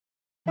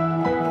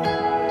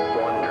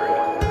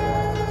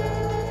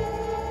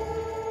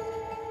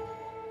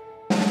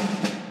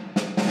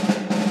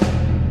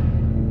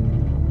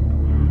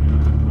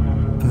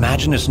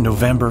Imagine it's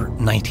November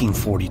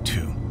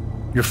 1942.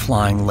 You're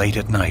flying late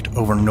at night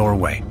over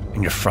Norway,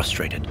 and you're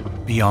frustrated,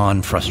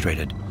 beyond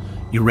frustrated.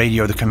 You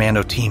radio the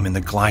commando team in the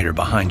glider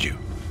behind you.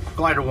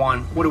 Glider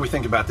 1, what do we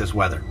think about this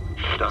weather?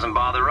 Doesn't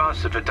bother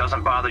us if it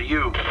doesn't bother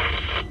you.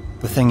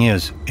 The thing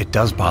is, it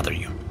does bother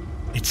you.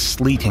 It's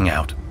sleeting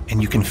out,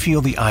 and you can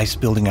feel the ice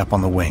building up on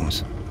the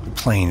wings. The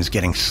plane is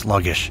getting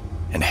sluggish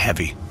and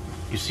heavy.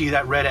 You see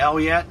that red L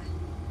yet?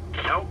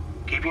 Nope,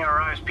 keeping our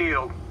eyes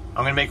peeled.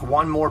 I'm gonna make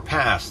one more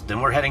pass,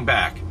 then we're heading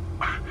back.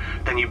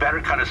 Then you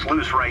better cut us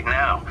loose right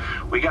now.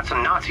 We got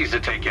some Nazis to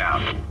take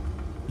out.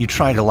 You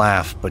try to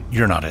laugh, but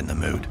you're not in the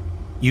mood.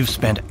 You've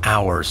spent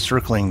hours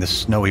circling the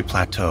snowy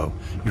plateau.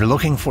 You're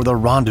looking for the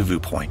rendezvous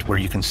point where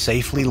you can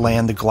safely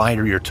land the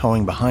glider you're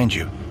towing behind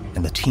you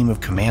and the team of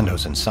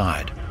commandos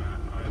inside.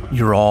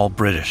 You're all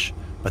British,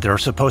 but there are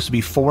supposed to be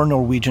 4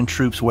 Norwegian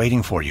troops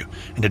waiting for you,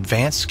 an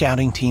advanced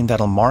scouting team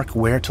that'll mark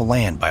where to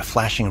land by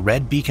flashing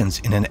red beacons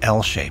in an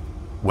L shape.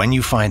 When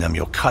you find them,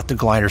 you'll cut the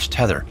glider's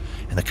tether,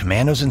 and the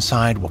commandos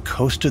inside will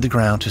coast to the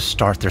ground to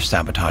start their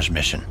sabotage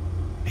mission.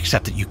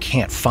 Except that you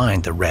can't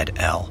find the red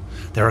L.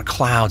 There are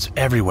clouds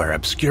everywhere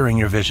obscuring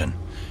your vision,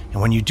 and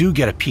when you do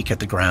get a peek at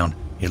the ground,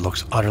 it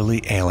looks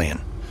utterly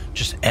alien.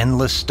 Just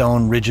endless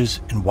stone ridges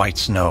and white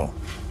snow.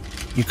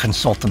 You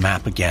consult the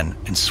map again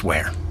and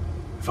swear.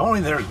 If only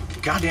there's a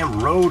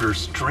goddamn road or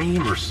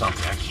stream or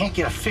something. I can't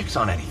get a fix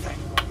on anything.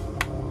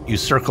 You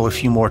circle a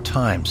few more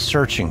times,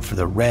 searching for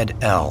the red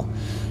L.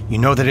 You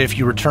know that if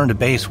you return to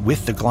base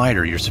with the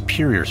glider, your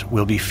superiors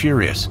will be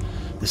furious.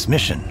 This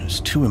mission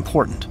is too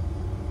important.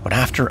 But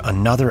after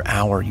another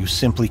hour, you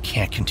simply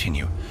can't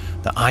continue.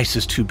 The ice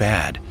is too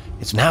bad.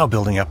 It's now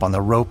building up on the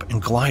rope and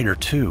glider,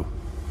 too.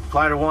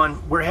 Glider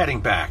 1, we're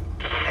heading back.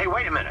 Hey,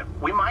 wait a minute.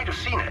 We might have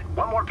seen it.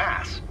 One more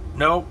pass.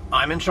 No,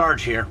 I'm in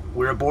charge here.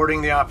 We're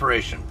aborting the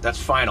operation.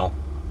 That's final.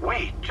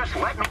 Wait, just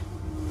let me...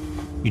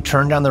 You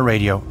turn down the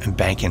radio and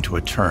bank into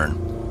a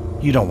turn.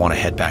 You don't want to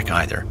head back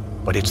either,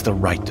 but it's the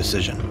right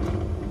decision.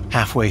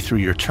 Halfway through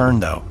your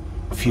turn, though,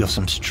 you feel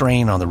some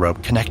strain on the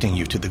rope connecting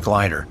you to the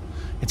glider.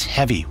 It's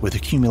heavy with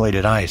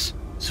accumulated ice,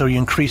 so you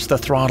increase the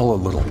throttle a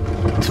little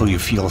until you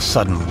feel a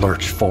sudden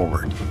lurch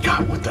forward.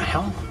 God, what the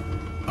hell?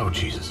 Oh,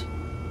 Jesus.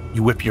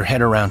 You whip your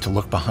head around to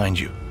look behind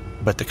you,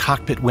 but the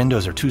cockpit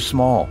windows are too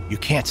small. You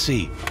can't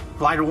see.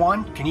 Glider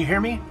 1, can you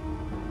hear me?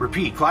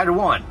 Repeat, Glider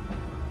 1.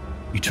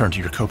 You turn to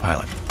your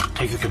co-pilot.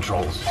 Take the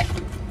controls.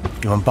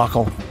 You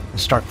unbuckle and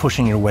start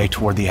pushing your way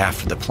toward the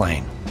aft of the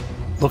plane.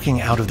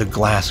 Looking out of the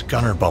glass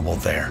gunner bubble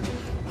there,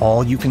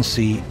 all you can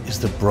see is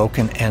the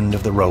broken end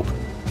of the rope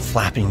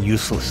flapping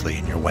uselessly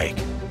in your wake.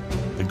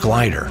 The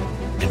glider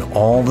and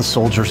all the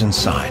soldiers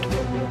inside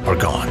are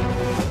gone.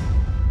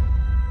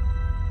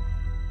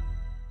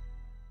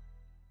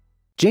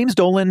 James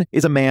Dolan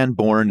is a man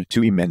born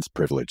to immense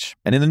privilege.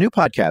 And in the new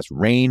podcast,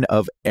 Reign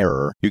of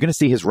Error, you're going to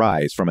see his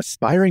rise from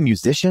aspiring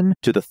musician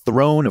to the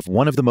throne of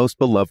one of the most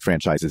beloved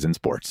franchises in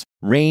sports.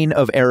 Reign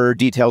of Error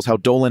details how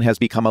Dolan has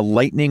become a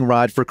lightning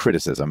rod for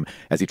criticism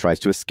as he tries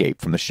to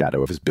escape from the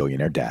shadow of his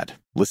billionaire dad.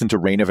 Listen to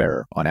Reign of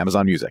Error on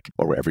Amazon Music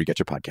or wherever you get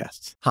your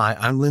podcasts. Hi,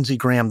 I'm Lindsey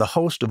Graham, the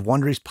host of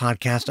Wondery's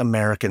podcast,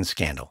 American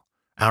Scandal.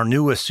 Our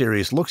newest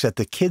series looks at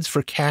the Kids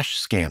for Cash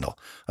scandal,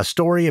 a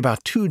story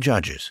about 2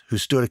 judges who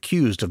stood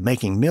accused of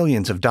making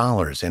millions of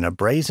dollars in a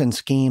brazen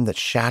scheme that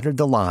shattered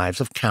the lives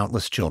of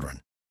countless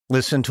children.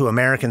 Listen to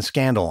American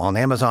Scandal on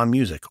Amazon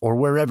Music or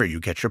wherever you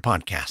get your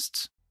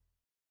podcasts.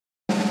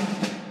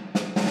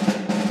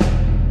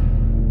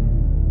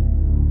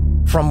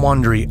 From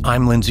Wondery,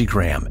 I'm Lindsey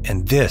Graham,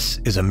 and this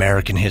is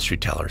American History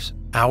Tellers.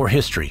 Our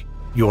history,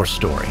 your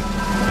story.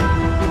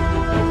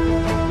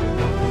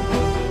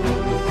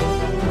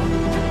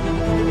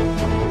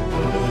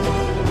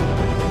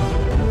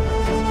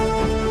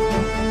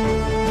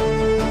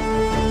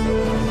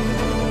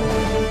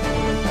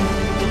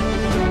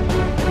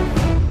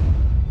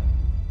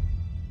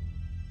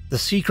 The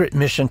secret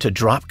mission to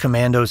drop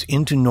commandos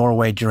into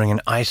Norway during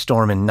an ice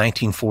storm in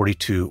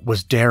 1942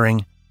 was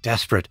daring,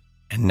 desperate,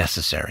 and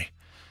necessary.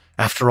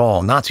 After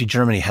all, Nazi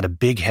Germany had a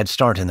big head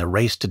start in the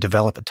race to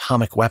develop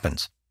atomic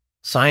weapons.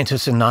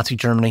 Scientists in Nazi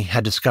Germany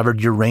had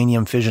discovered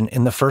uranium fission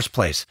in the first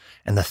place,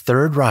 and the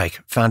Third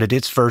Reich founded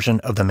its version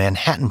of the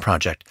Manhattan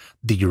Project,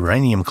 the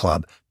Uranium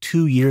Club,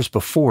 2 years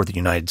before the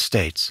United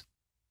States.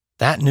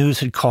 That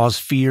news had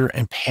caused fear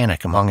and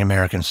panic among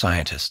American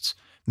scientists.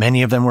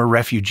 Many of them were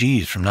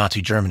refugees from Nazi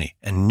Germany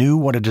and knew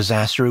what a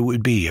disaster it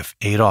would be if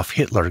Adolf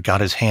Hitler got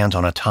his hands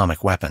on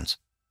atomic weapons.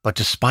 But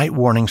despite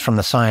warnings from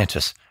the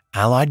scientists,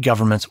 Allied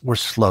governments were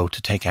slow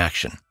to take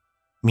action.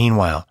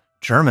 Meanwhile,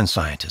 German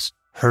scientists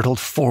hurtled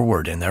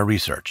forward in their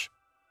research.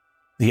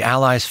 The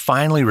Allies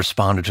finally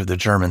responded to the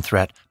German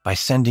threat by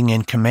sending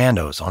in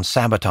commandos on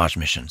sabotage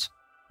missions.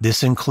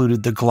 This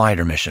included the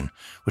glider mission,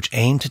 which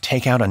aimed to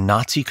take out a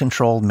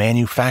Nazi-controlled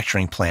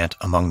manufacturing plant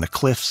among the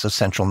cliffs of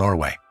central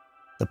Norway.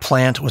 The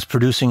plant was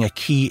producing a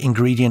key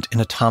ingredient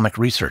in atomic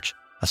research,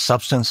 a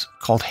substance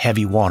called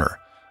heavy water.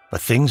 But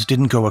things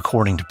didn't go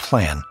according to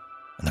plan,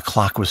 and the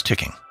clock was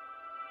ticking.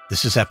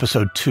 This is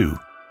episode 2,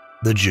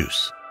 The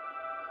Juice.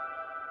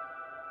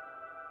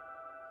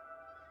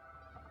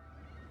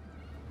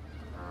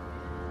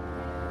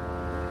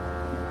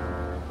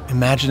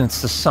 Imagine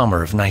it's the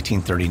summer of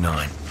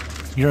 1939.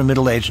 You're a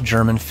middle-aged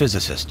German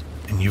physicist,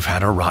 and you've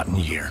had a rotten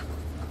year.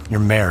 Your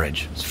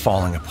marriage is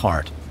falling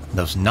apart.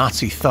 Those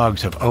Nazi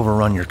thugs have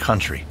overrun your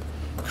country.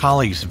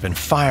 Colleagues have been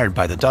fired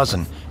by the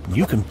dozen, and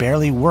you can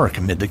barely work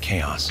amid the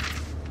chaos.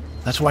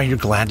 That's why you're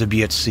glad to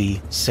be at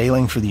sea,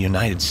 sailing for the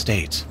United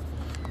States.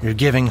 You're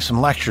giving some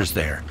lectures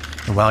there,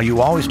 and while you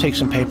always take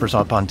some papers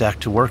up on deck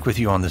to work with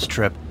you on this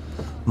trip,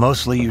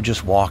 mostly you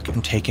just walk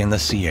and take in the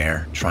sea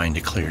air, trying to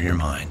clear your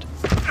mind.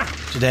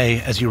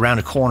 Today, as you round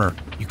a corner,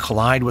 you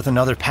collide with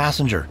another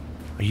passenger,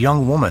 a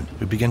young woman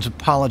who begins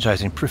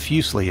apologizing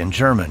profusely in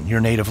German, your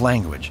native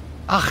language.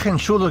 Ach,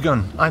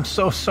 Entschuldigung, I'm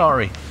so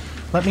sorry.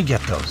 Let me get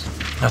those.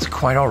 That's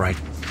quite all right.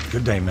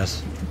 Good day,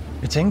 miss.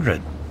 It's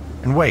Ingrid.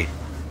 And wait,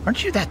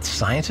 aren't you that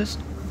scientist?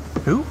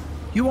 Who?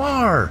 You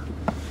are.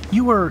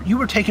 You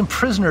were taken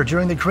prisoner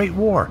during the Great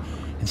War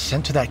and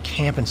sent to that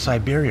camp in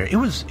Siberia. It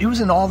was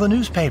in all the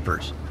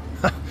newspapers.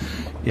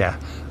 Yeah,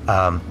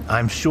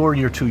 I'm sure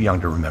you're too young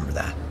to remember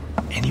that.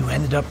 And you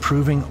ended up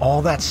proving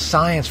all that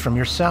science from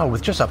your cell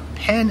with just a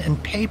pen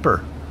and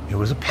paper. It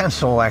was a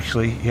pencil,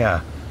 actually,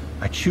 yeah.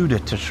 I chewed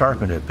it to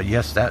sharpen it, but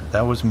yes,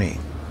 that was me.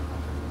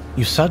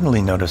 You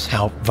suddenly notice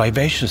how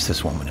vivacious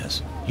this woman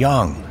is.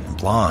 Young and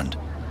blonde.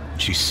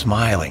 And she's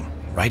smiling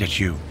right at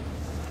you.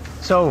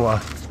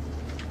 So,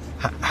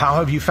 how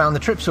have you found the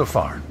trip so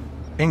far?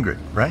 Ingrid,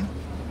 right?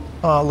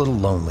 Oh, a little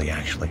lonely,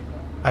 actually.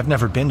 I've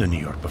never been to New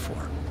York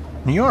before.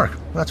 New York?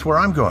 That's where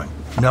I'm going.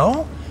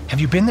 No? Have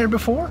you been there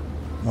before?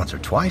 Once or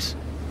twice?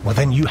 Well,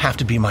 then you have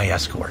to be my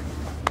escort.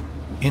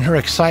 In her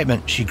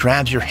excitement, she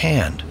grabs your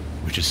hand,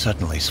 which is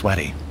suddenly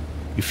sweaty.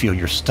 You feel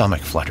your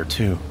stomach flutter,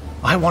 too.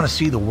 I want to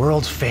see the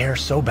World's Fair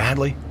so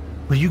badly.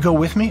 Will you go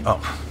with me?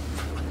 Oh,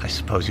 I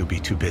suppose you'll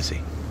be too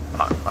busy.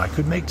 I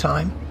could make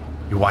time.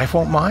 Your wife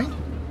won't mind?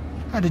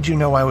 How did you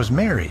know I was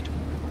married?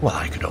 Well,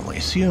 I could only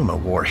assume a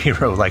war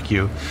hero like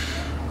you.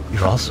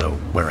 You're also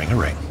wearing a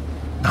ring.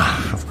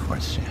 Ah, of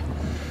course, yeah.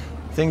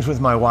 Things with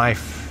my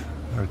wife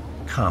are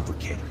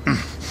complicated.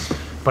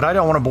 But I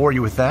don't want to bore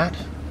you with that.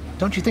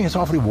 Don't you think it's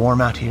awfully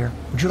warm out here?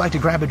 Would you like to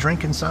grab a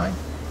drink inside?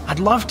 I'd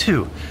love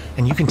to,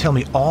 and you can tell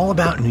me all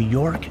about New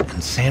York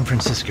and San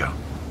Francisco.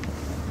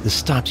 This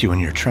stops you in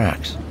your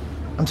tracks.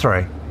 I'm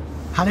sorry,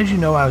 how did you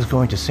know I was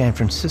going to San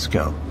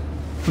Francisco?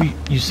 Well,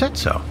 you said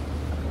so.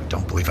 I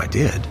don't believe I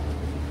did.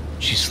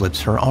 She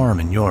slips her arm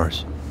in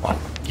yours. Well,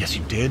 yes,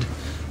 you did.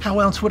 How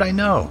else would I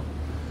know?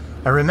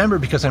 I remember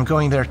because I'm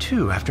going there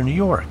too, after New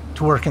York,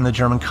 to work in the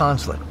German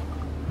consulate.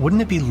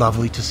 Wouldn't it be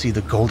lovely to see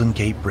the Golden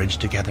Gate Bridge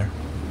together?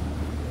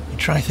 You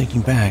try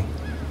thinking back.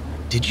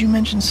 Did you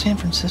mention San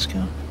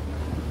Francisco?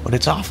 But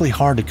it's awfully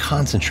hard to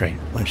concentrate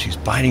when she's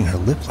biting her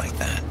lip like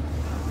that.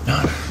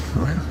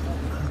 Well,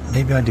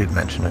 maybe I did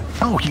mention it.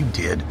 Oh, you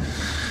did.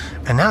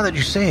 And now that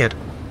you say it,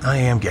 I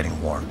am getting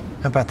warm.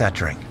 How about that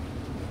drink?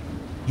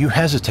 You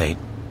hesitate,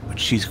 but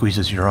she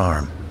squeezes your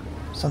arm.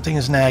 Something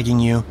is nagging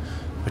you,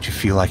 but you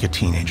feel like a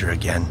teenager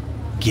again,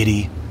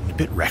 giddy and a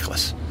bit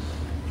reckless.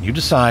 And you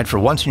decide for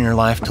once in your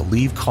life to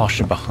leave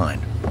caution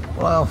behind.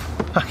 Well,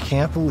 I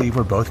can't believe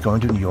we're both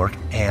going to New York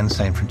and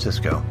San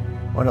Francisco.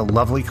 What a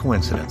lovely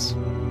coincidence.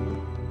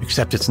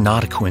 Except it's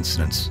not a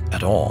coincidence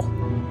at all,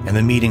 and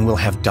the meeting will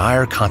have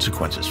dire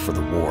consequences for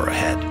the war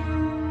ahead.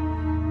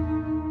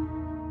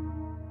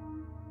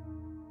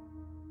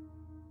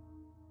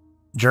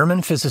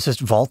 German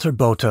physicist Walter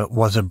Botha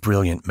was a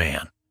brilliant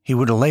man. He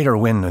would later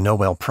win the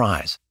Nobel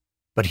Prize.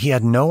 But he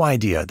had no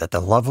idea that the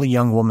lovely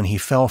young woman he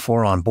fell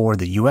for on board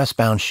the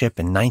U.S.-bound ship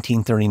in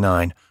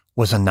 1939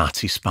 was a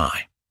Nazi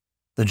spy.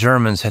 The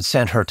Germans had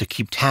sent her to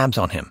keep tabs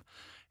on him,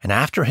 and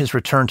after his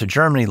return to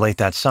Germany late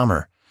that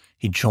summer,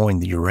 he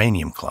joined the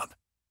Uranium Club.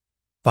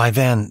 By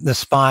then, the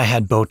spy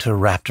had Botha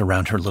wrapped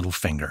around her little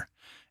finger,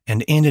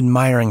 and in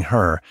admiring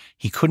her,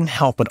 he couldn't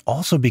help but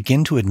also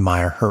begin to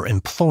admire her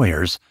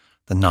employers,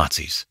 the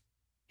Nazis.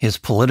 His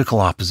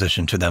political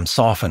opposition to them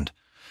softened.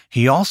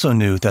 He also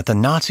knew that the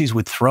Nazis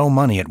would throw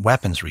money at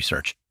weapons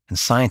research, and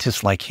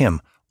scientists like him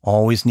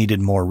always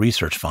needed more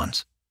research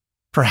funds.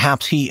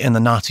 Perhaps he and the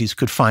Nazis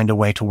could find a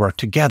way to work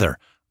together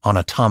on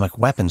atomic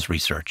weapons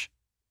research.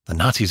 The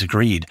Nazis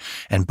agreed,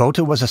 and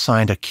Botha was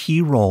assigned a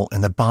key role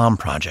in the bomb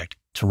project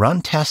to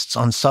run tests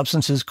on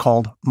substances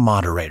called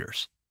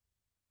moderators.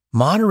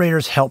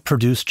 Moderators help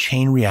produce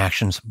chain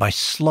reactions by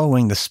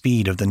slowing the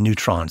speed of the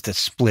neutrons that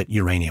split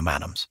uranium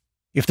atoms.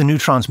 If the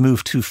neutrons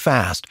move too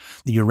fast,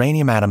 the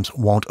uranium atoms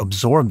won't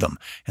absorb them,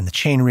 and the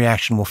chain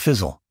reaction will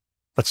fizzle.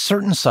 But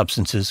certain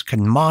substances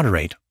can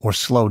moderate or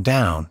slow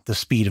down the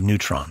speed of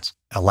neutrons,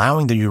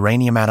 allowing the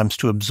uranium atoms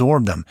to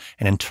absorb them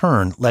and in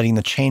turn letting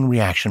the chain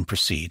reaction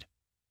proceed.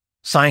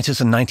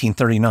 Scientists in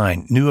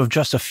 1939 knew of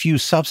just a few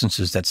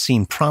substances that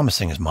seemed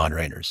promising as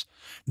moderators.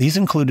 These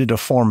included a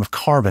form of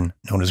carbon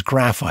known as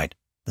graphite,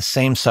 the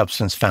same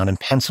substance found in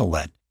pencil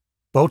lead.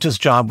 Botha's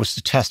job was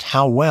to test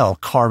how well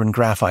carbon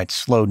graphite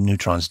slowed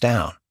neutrons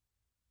down.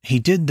 He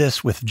did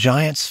this with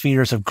giant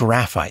spheres of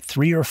graphite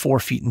 3 or 4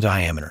 feet in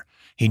diameter.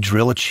 He'd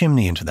drill a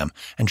chimney into them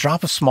and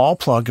drop a small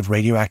plug of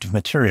radioactive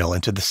material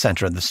into the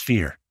center of the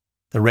sphere.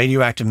 The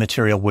radioactive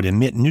material would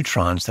emit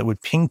neutrons that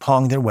would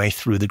ping-pong their way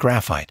through the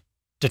graphite.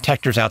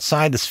 Detectors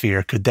outside the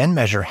sphere could then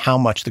measure how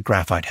much the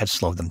graphite had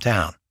slowed them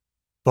down.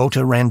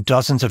 Botha ran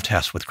dozens of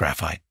tests with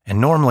graphite,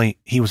 and normally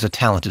he was a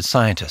talented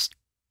scientist.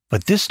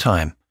 But this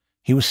time,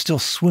 he was still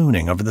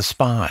swooning over the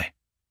spy.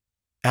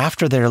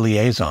 After their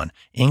liaison,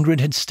 Ingrid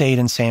had stayed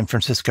in San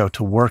Francisco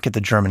to work at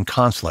the German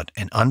consulate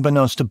and,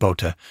 unbeknownst to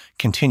Botha,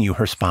 continue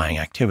her spying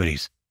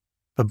activities.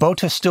 But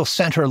Botha still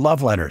sent her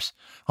love letters.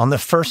 On the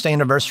first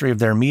anniversary of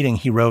their meeting,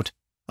 he wrote,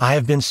 "I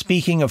have been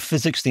speaking of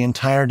physics the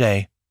entire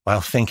day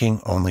while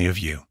thinking only of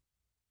you."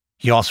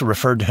 He also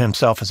referred to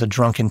himself as a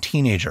drunken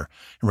teenager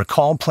and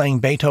recalled playing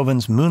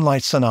Beethoven's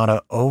Moonlight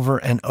Sonata over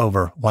and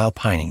over while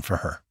pining for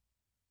her.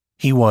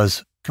 He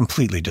was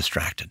completely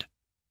distracted.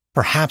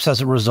 Perhaps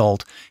as a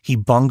result, he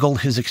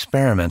bungled his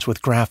experiments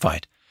with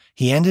graphite.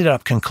 He ended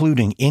up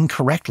concluding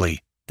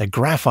incorrectly that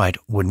graphite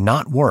would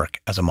not work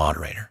as a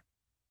moderator.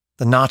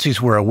 The Nazis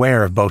were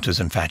aware of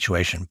Botha's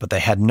infatuation, but they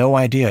had no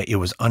idea it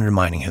was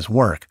undermining his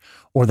work,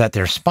 or that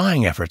their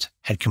spying efforts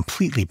had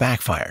completely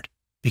backfired.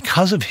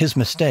 Because of his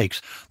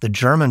mistakes, the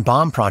German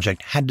bomb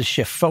project had to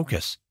shift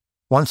focus.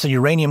 Once the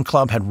Uranium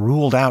Club had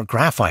ruled out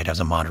graphite as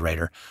a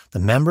moderator, the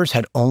members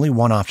had only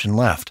one option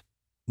left.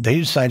 They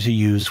decided to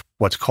use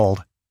what's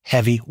called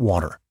heavy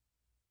water.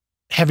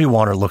 Heavy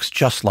water looks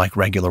just like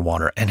regular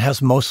water and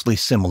has mostly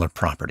similar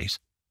properties.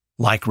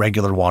 Like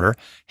regular water,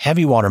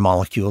 heavy water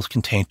molecules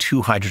contain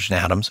 2 hydrogen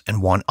atoms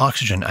and 1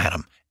 oxygen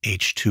atom,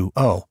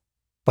 H2O.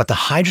 But the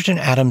hydrogen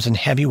atoms in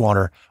heavy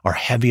water are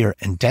heavier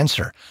and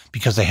denser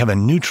because they have a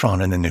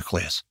neutron in the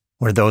nucleus,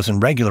 where those in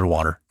regular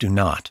water do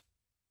not.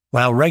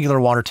 While regular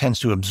water tends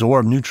to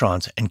absorb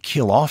neutrons and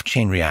kill off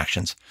chain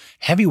reactions,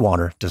 heavy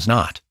water does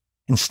not.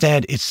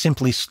 Instead, it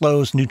simply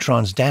slows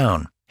neutrons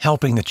down,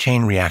 helping the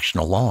chain reaction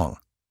along.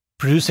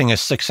 Producing a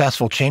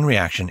successful chain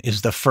reaction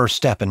is the first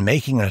step in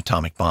making an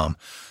atomic bomb,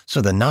 so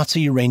the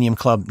Nazi Uranium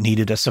Club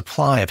needed a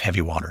supply of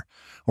heavy water,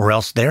 or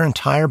else their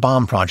entire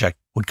bomb project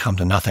would come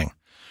to nothing.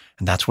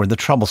 And that's where the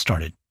trouble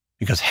started,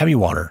 because heavy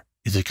water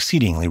is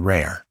exceedingly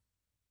rare.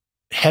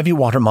 Heavy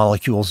water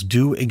molecules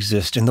do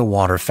exist in the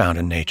water found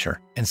in nature,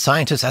 and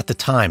scientists at the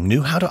time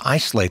knew how to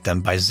isolate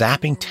them by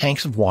zapping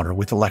tanks of water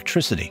with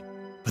electricity.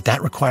 But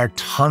that required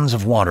tons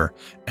of water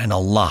and a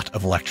lot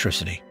of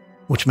electricity,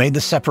 which made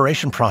the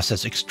separation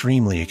process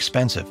extremely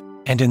expensive.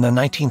 And in the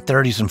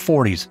 1930s and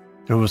 40s,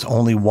 there was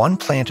only one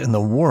plant in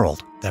the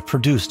world that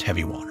produced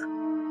heavy water.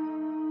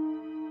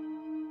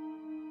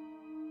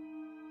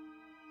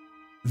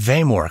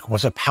 Vemork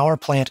was a power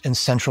plant in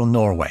central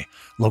Norway,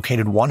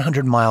 located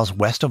 100 miles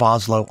west of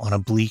Oslo on a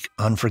bleak,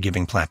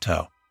 unforgiving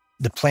plateau.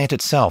 The plant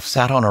itself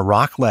sat on a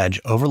rock ledge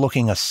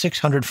overlooking a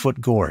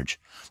 600-foot gorge.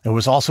 There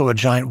was also a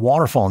giant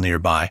waterfall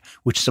nearby,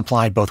 which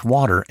supplied both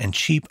water and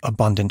cheap,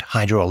 abundant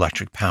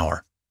hydroelectric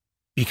power.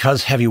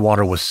 Because heavy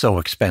water was so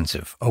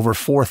expensive, over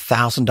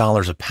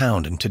 $4,000 a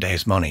pound in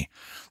today's money,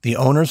 the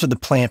owners of the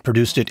plant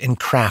produced it in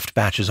craft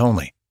batches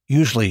only,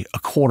 usually a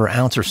quarter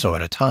ounce or so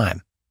at a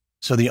time.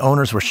 So the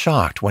owners were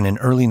shocked when in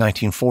early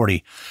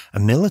 1940, a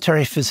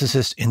military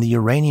physicist in the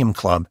Uranium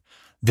Club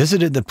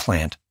visited the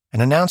plant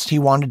and announced he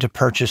wanted to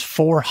purchase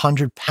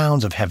 400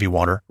 pounds of heavy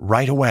water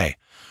right away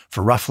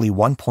for roughly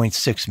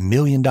 $1.6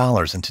 million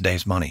in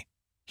today's money.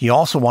 He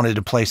also wanted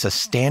to place a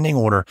standing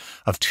order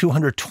of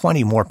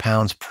 220 more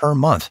pounds per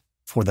month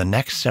for the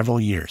next several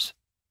years.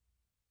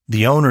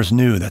 The owners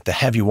knew that the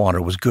heavy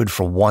water was good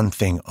for one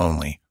thing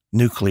only,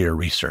 nuclear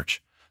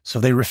research. So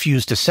they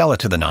refused to sell it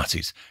to the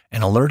Nazis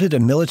and alerted a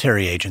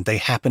military agent they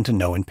happened to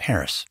know in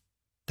Paris.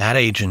 That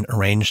agent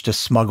arranged to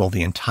smuggle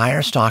the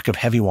entire stock of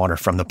heavy water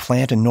from the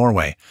plant in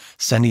Norway,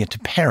 sending it to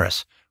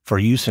Paris for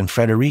use in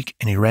Frédéric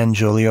and Irène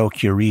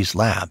Joliot-Curie's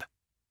lab.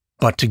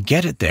 But to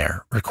get it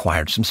there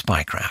required some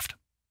spycraft.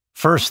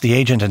 First, the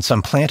agent and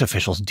some plant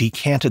officials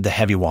decanted the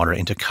heavy water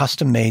into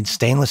custom-made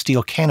stainless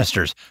steel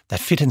canisters that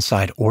fit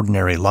inside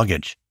ordinary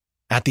luggage.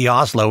 At the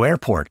Oslo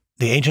airport,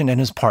 the agent and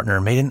his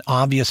partner made an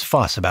obvious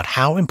fuss about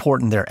how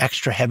important their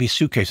extra heavy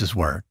suitcases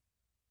were.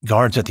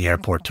 Guards at the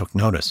airport took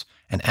notice,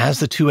 and as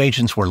the two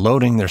agents were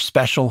loading their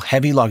special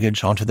heavy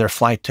luggage onto their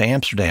flight to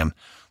Amsterdam,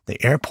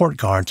 the airport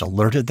guards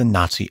alerted the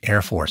Nazi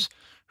Air Force,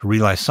 who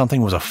realized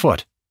something was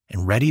afoot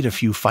and readied a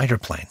few fighter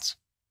planes.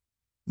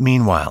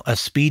 Meanwhile, a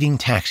speeding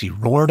taxi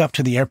roared up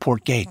to the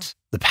airport gates,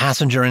 the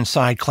passenger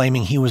inside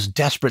claiming he was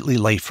desperately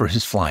late for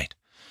his flight.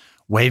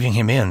 Waving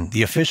him in,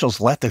 the officials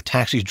let the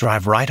taxi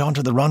drive right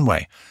onto the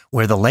runway,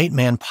 where the late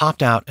man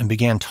popped out and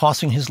began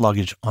tossing his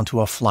luggage onto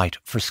a flight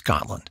for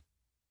Scotland.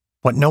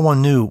 What no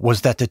one knew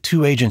was that the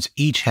two agents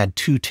each had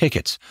 2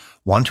 tickets,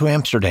 one to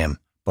Amsterdam,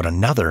 but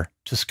another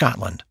to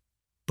Scotland.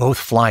 Both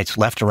flights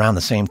left around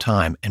the same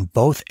time, and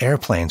both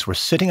airplanes were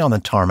sitting on the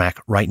tarmac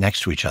right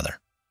next to each other.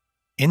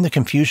 In the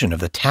confusion of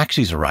the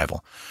taxi's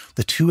arrival,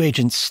 the two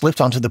agents slipped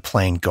onto the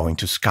plane going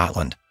to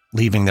Scotland,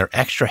 leaving their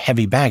extra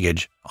heavy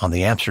baggage on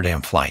the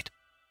Amsterdam flight.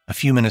 A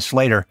few minutes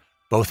later,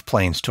 both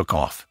planes took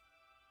off.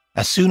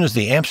 As soon as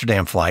the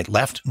Amsterdam flight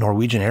left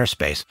Norwegian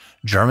airspace,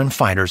 German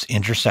fighters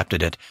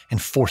intercepted it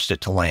and forced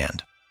it to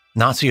land.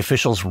 Nazi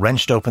officials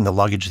wrenched open the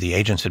luggage the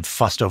agents had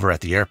fussed over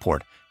at the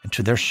airport, and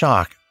to their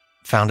shock,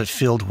 found it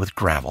filled with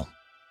gravel.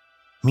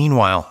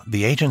 Meanwhile,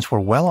 the agents were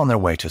well on their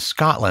way to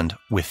Scotland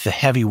with the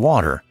heavy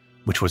water,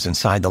 which was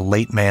inside the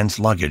late man's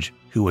luggage,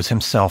 who was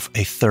himself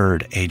a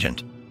third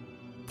agent.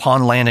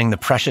 Upon landing, the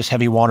precious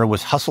heavy water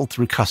was hustled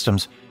through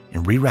customs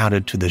and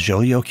rerouted to the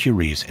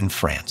Joliot-Curies in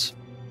France.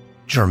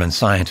 German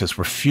scientists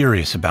were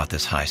furious about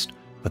this heist,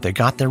 but they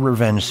got their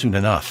revenge soon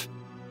enough.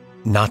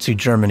 Nazi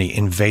Germany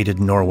invaded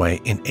Norway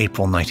in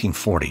April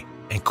 1940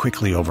 and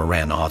quickly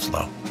overran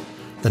Oslo.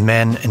 The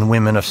men and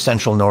women of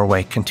central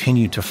Norway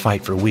continued to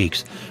fight for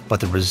weeks,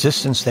 but the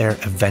resistance there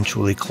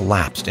eventually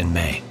collapsed in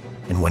May.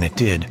 And when it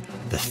did,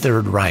 the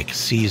Third Reich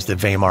seized the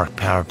Weimar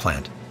power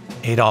plant.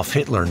 Adolf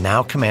Hitler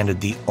now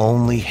commanded the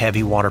only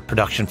heavy water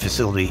production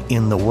facility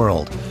in the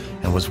world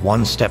and was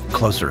one step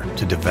closer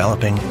to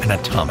developing an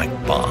atomic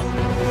bomb.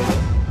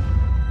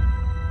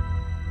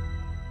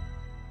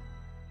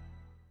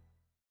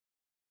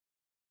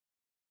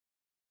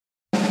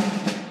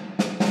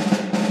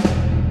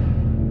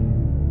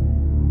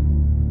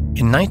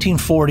 In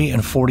 1940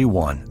 and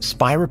 41,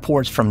 spy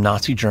reports from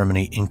Nazi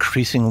Germany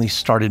increasingly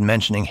started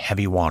mentioning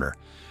heavy water,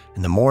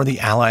 and the more the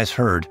Allies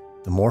heard,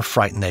 the more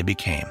frightened they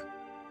became.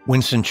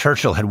 Winston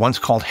Churchill had once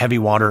called heavy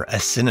water a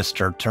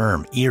sinister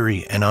term,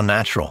 eerie and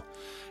unnatural,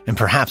 and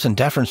perhaps in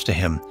deference to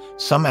him,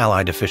 some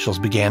Allied officials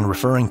began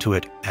referring to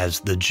it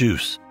as the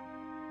juice.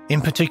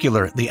 In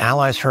particular, the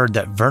Allies heard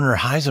that Werner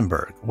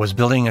Heisenberg was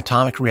building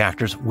atomic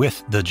reactors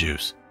with the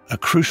juice, a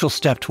crucial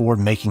step toward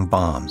making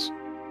bombs.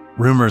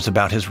 Rumors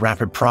about his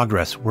rapid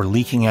progress were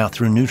leaking out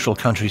through neutral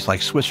countries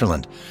like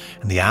Switzerland,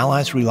 and the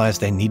Allies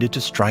realized they needed to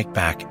strike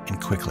back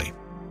and quickly.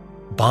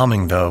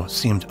 Bombing, though,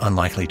 seemed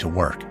unlikely to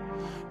work.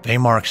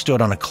 Weimar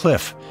stood on a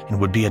cliff and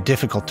would be a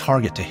difficult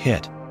target to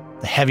hit.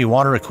 The heavy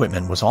water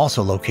equipment was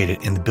also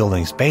located in the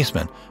building's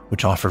basement,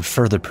 which offered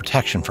further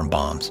protection from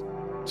bombs.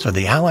 So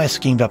the Allies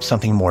schemed up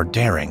something more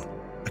daring,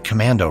 a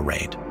commando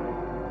raid.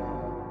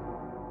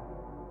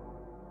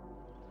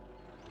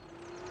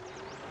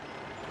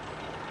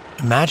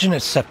 Imagine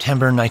it's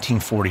September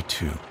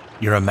 1942.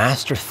 You're a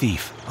master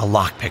thief, a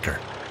lockpicker.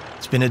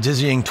 It's been a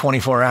dizzying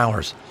 24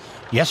 hours.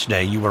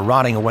 Yesterday, you were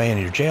rotting away in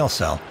your jail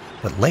cell,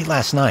 but late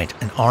last night,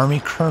 an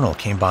army colonel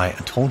came by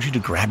and told you to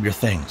grab your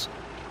things.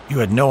 You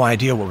had no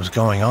idea what was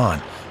going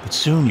on, but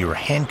soon you were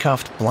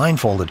handcuffed,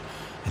 blindfolded,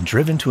 and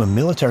driven to a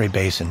military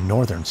base in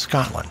northern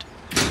Scotland.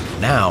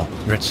 Now,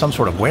 you're at some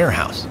sort of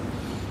warehouse.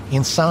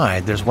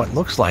 Inside, there's what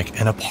looks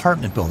like an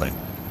apartment building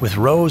with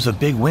rows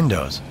of big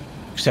windows,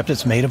 except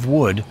it's made of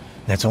wood,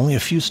 and it's only a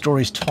few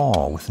stories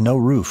tall with no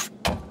roof.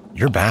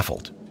 You're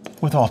baffled.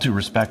 With all due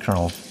respect,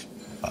 Colonel,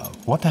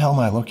 what the hell am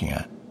I looking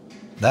at?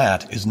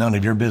 That is none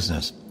of your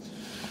business.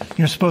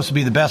 You're supposed to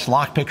be the best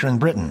lockpicker in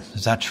Britain.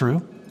 Is that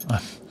true?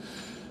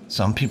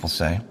 Some people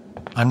say.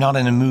 I'm not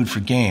in a mood for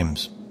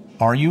games.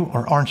 Are you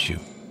or aren't you?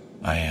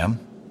 I am.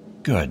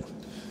 Good.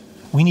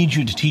 We need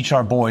you to teach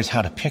our boys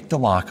how to pick the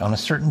lock on a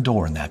certain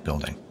door in that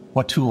building.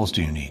 What tools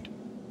do you need?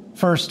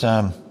 First,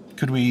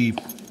 could we...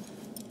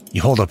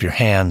 You hold up your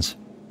hands.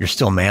 You're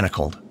still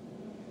manacled.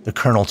 The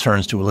colonel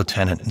turns to a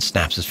lieutenant and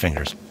snaps his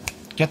fingers.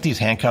 Get these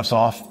handcuffs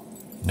off.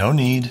 No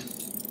need.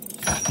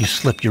 You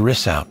slip your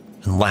wrists out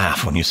and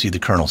laugh when you see the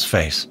colonel's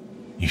face.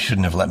 You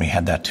shouldn't have let me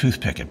have that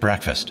toothpick at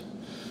breakfast.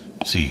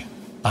 See,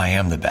 I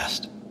am the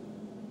best.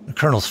 The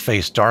colonel's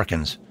face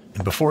darkens,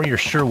 and before you're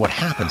sure what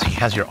happens, he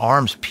has your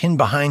arms pinned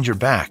behind your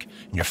back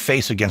and your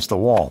face against the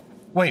wall.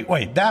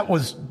 Wait, that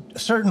was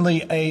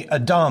certainly a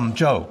dumb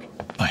joke.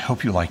 I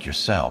hope you like your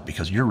cell,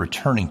 because you're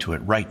returning to it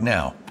right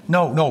now.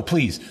 No,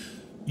 please.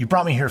 You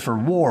brought me here for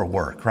war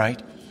work,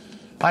 right?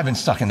 I've been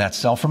stuck in that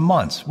cell for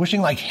months,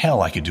 wishing like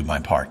hell I could do my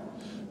part.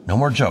 No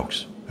more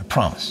jokes, I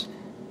promise.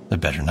 There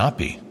better not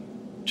be.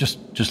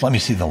 Just let me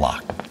see the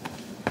lock.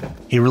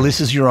 He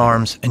releases your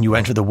arms, and you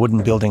enter the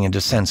wooden building and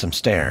descend some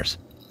stairs.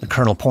 The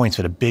colonel points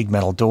at a big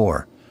metal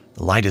door.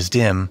 The light is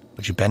dim,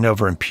 but you bend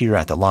over and peer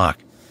at the lock.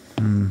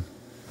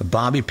 A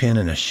bobby pin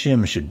and a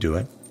shim should do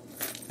it.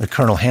 The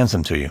colonel hands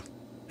them to you.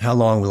 How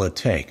long will it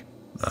take?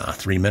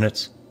 3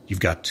 minutes. You've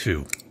got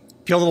 2.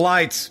 Kill the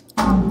lights!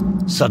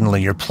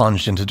 Suddenly, you're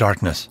plunged into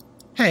darkness.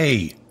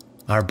 Hey!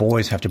 Our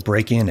boys have to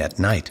break in at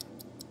night.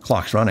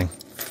 Clock's running.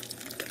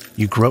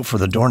 You grope for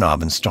the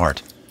doorknob and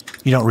start.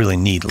 You don't really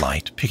need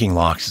light. Picking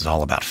locks is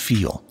all about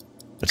feel.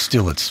 But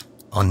still, it's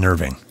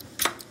unnerving.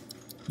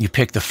 You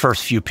pick the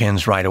first few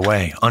pins right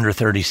away, under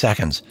 30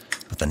 seconds,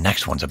 but the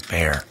next one's a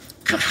bear.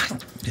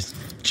 God, it's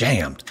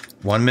jammed.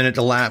 1 minute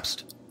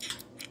elapsed.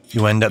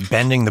 You end up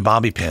bending the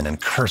bobby pin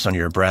and curse under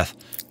your breath.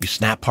 You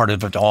snap part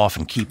of it off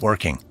and keep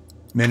working.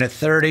 Minute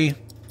 30.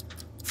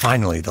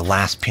 Finally, the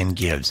last pin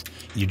gives.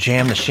 You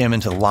jam the shim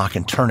into the lock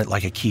and turn it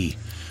like a key.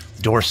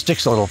 The door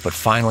sticks a little, but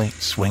finally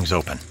swings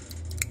open.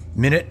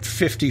 Minute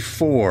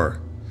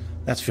 54.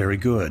 That's very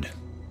good.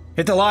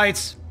 Hit the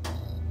lights.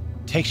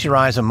 Takes your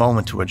eyes a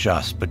moment to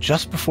adjust, but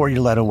just before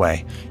you're led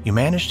away, you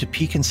manage to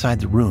peek inside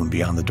the room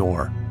beyond the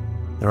door.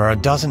 There are a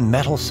dozen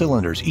metal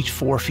cylinders, each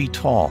 4 feet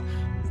tall.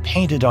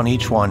 Painted on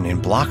each one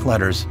in block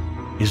letters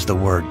is the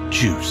word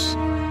juice.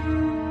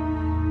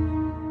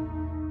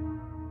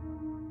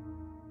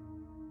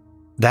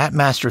 That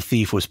master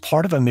thief was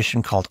part of a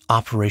mission called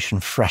Operation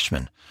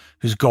Freshman,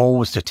 whose goal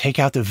was to take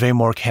out the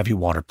Vemork heavy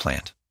water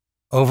plant.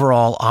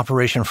 Overall,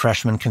 Operation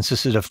Freshman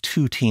consisted of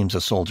 2 teams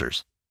of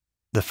soldiers.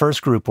 The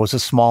first group was a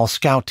small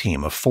scout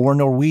team of 4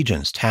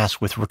 Norwegians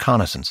tasked with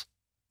reconnaissance.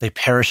 They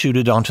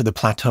parachuted onto the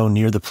plateau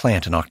near the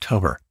plant in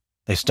October.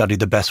 They studied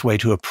the best way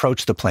to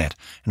approach the plant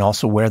and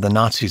also where the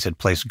Nazis had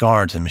placed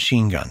guards and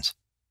machine guns.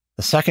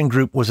 The second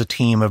group was a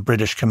team of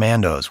British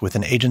commandos with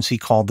an agency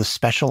called the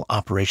Special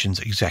Operations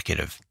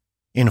Executive.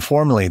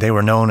 Informally, they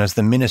were known as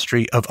the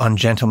Ministry of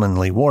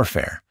Ungentlemanly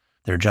Warfare.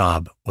 Their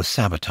job was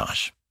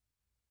sabotage.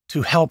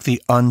 To help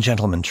the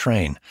ungentlemen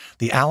train,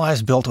 the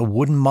Allies built a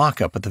wooden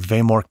mock-up at the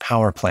Vemork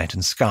power plant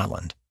in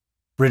Scotland.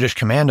 British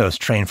commandos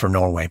trained for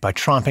Norway by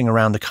tromping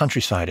around the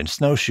countryside in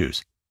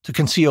snowshoes. To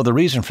conceal the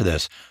reason for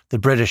this, the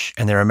British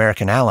and their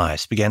American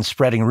allies began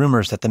spreading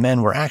rumors that the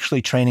men were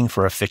actually training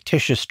for a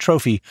fictitious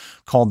trophy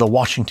called the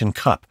Washington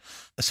Cup,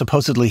 a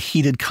supposedly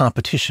heated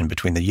competition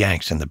between the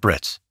Yanks and the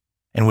Brits.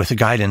 And with the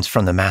guidance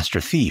from the master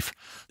thief,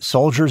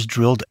 soldiers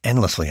drilled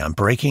endlessly on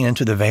breaking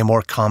into the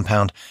Vemork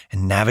compound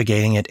and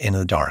navigating it in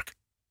the dark.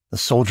 The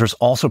soldiers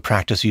also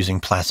practiced using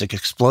plastic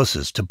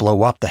explosives to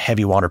blow up the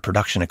heavy water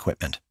production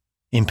equipment.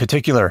 In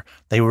particular,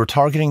 they were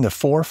targeting the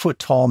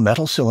 4-foot-tall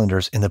metal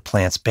cylinders in the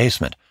plant's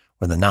basement,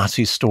 where the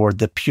Nazis stored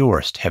the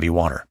purest heavy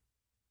water.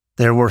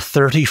 There were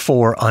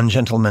 34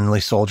 ungentlemanly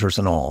soldiers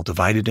in all,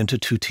 divided into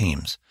 2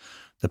 teams.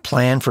 The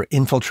plan for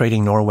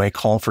infiltrating Norway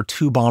called for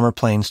 2 bomber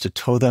planes to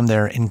tow them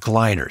there in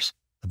gliders.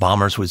 The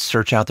bombers would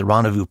search out the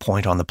rendezvous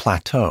point on the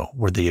plateau,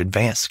 where the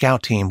advanced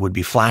scout team would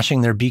be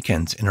flashing their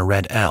beacons in a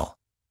red L.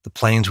 The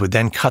planes would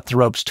then cut the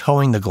ropes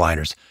towing the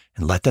gliders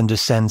and let them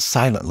descend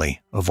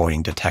silently,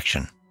 avoiding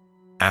detection.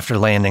 After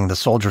landing, the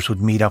soldiers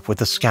would meet up with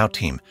the scout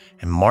team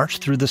and march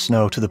through the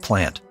snow to the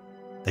plant.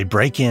 They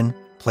break in,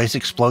 place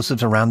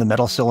explosives around the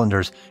metal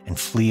cylinders, and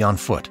flee on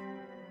foot.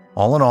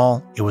 All in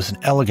all, it was an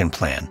elegant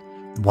plan,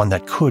 one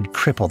that could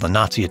cripple the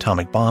Nazi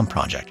atomic bomb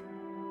project,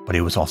 but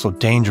it was also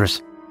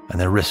dangerous and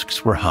the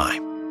risks were high.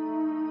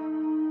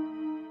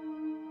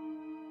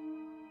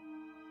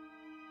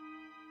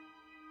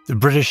 The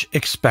British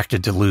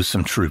expected to lose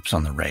some troops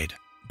on the raid,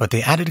 but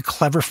they added a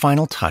clever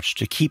final touch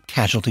to keep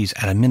casualties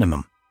at a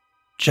minimum.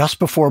 Just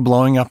before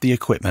blowing up the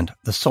equipment,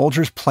 the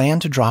soldiers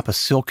planned to drop a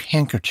silk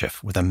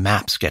handkerchief with a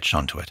map sketched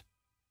onto it.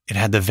 It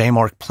had the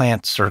Vemork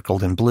plant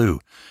circled in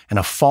blue and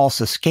a false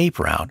escape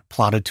route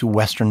plotted to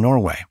western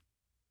Norway.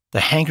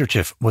 The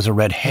handkerchief was a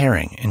red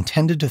herring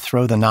intended to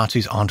throw the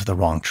Nazis onto the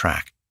wrong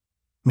track.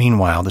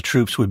 Meanwhile, the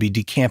troops would be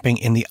decamping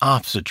in the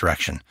opposite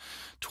direction,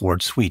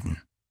 toward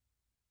Sweden.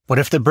 But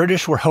if the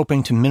British were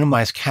hoping to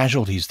minimize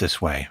casualties this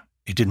way,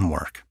 it didn't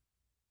work.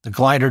 The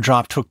glider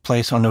drop took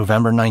place on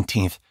November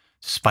 19th,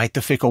 despite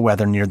the fickle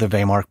weather near the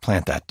Vemork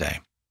plant that day.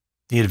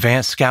 The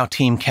advanced scout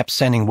team kept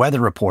sending weather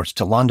reports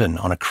to London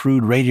on a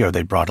crude radio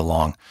they brought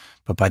along,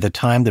 but by the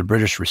time the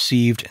British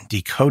received and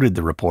decoded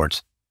the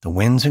reports, the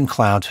winds and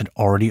clouds had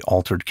already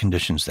altered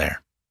conditions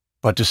there.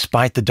 But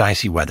despite the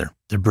dicey weather,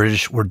 the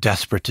British were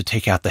desperate to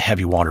take out the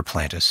heavy water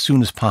plant as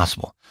soon as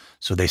possible,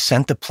 so they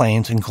sent the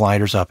planes and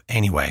gliders up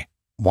anyway,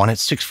 one at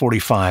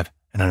 6:45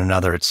 and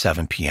another at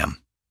 7 p.m.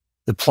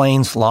 The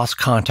planes lost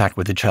contact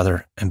with each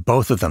other, and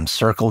both of them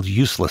circled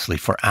uselessly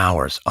for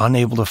hours,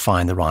 unable to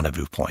find the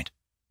rendezvous point.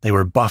 They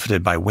were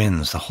buffeted by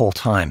winds the whole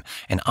time,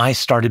 and ice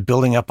started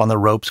building up on the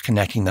ropes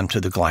connecting them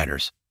to the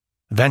gliders.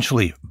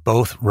 Eventually,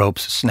 both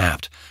ropes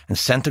snapped and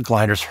sent the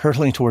gliders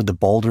hurtling toward the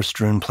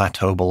boulder-strewn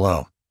plateau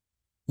below.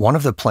 One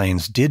of the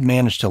planes did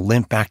manage to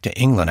limp back to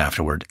England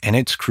afterward, and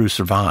its crew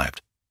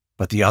survived,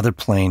 but the other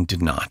plane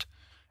did not.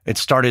 It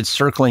started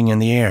circling in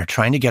the air,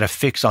 trying to get a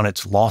fix on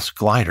its lost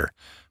glider,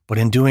 but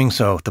in doing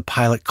so, the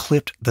pilot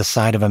clipped the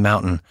side of a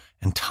mountain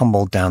and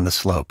tumbled down the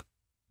slope.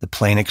 The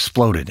plane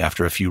exploded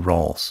after a few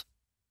rolls.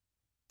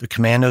 The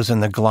commandos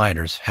and the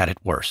gliders had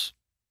it worse.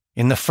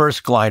 In the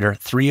first glider,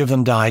 3 of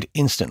them died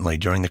instantly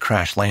during the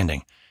crash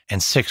landing,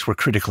 and 6 were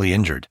critically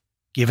injured.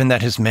 Given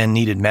that his men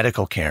needed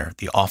medical care,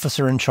 the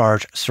officer in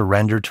charge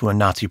surrendered to a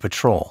Nazi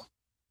patrol.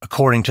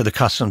 According to the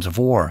customs of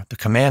war, the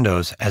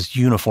commandos, as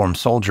uniformed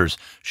soldiers,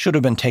 should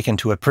have been taken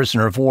to a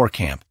prisoner of war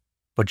camp,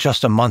 but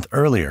just a month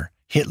earlier,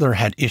 Hitler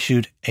had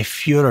issued a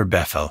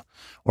Führerbefehl,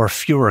 or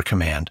Führer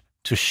command,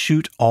 to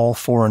shoot all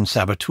foreign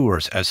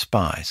saboteurs as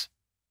spies.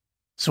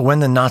 So when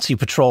the Nazi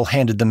patrol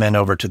handed the men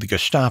over to the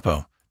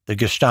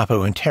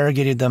Gestapo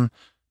interrogated them,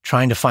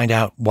 trying to find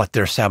out what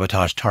their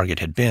sabotage target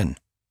had been.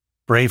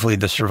 Bravely,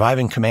 the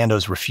surviving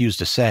commandos refused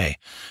to say,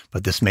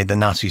 but this made the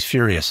Nazis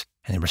furious,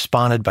 and they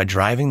responded by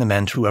driving the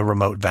men to a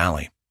remote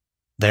valley.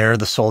 There,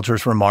 the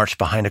soldiers were marched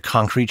behind a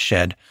concrete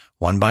shed,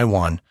 one by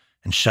one,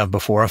 and shoved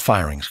before a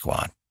firing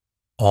squad.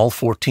 All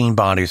 14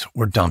 bodies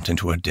were dumped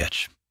into a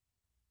ditch.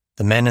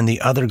 The men in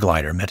the other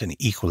glider met an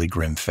equally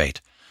grim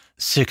fate.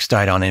 6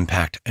 died on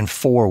impact, and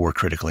 4 were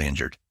critically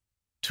injured.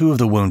 2 of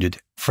the wounded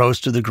froze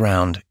to the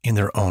ground in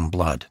their own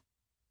blood.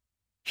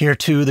 Here,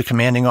 too, the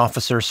commanding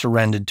officer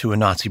surrendered to a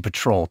Nazi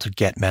patrol to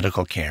get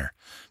medical care.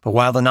 But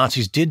while the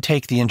Nazis did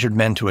take the injured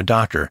men to a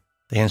doctor,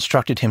 they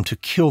instructed him to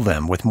kill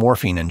them with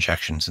morphine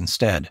injections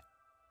instead.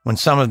 When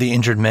some of the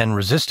injured men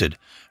resisted,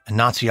 a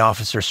Nazi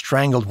officer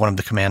strangled one of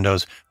the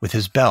commandos with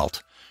his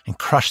belt and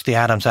crushed the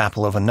Adam's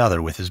apple of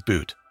another with his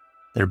boot.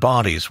 Their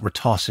bodies were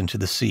tossed into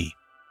the sea.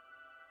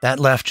 That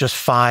left just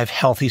 5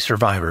 healthy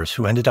survivors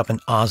who ended up in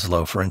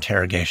Oslo for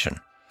interrogation.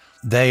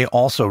 They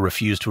also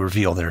refused to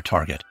reveal their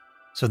target,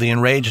 so the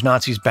enraged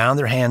Nazis bound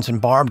their hands in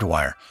barbed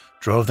wire,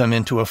 drove them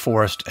into a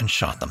forest, and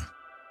shot them.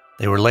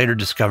 They were later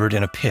discovered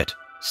in a pit,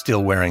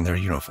 still wearing their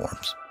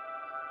uniforms.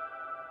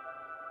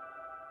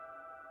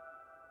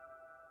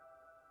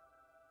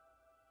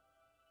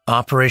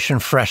 Operation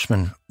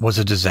Freshman was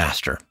a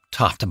disaster,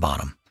 top to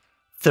bottom.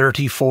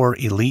 34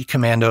 elite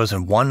commandos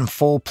and 1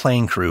 full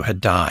plane crew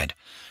had died,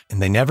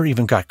 and they never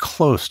even got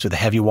close to the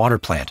heavy water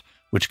plant,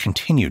 which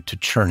continued to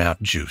churn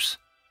out juice.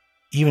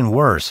 Even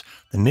worse,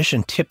 the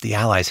mission tipped the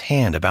Allies'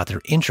 hand about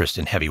their interest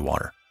in heavy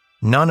water.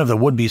 None of the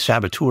would-be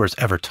saboteurs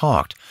ever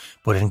talked,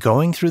 but in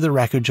going through the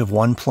wreckage of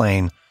one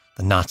plane,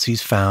 the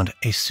Nazis found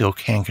a silk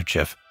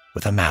handkerchief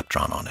with a map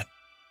drawn on it.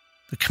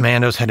 The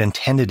commandos had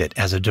intended it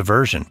as a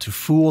diversion to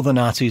fool the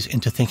Nazis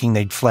into thinking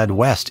they'd fled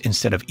west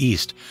instead of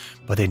east,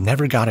 but they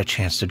never got a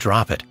chance to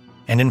drop it.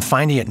 And in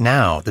finding it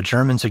now, the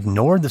Germans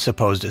ignored the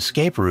supposed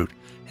escape route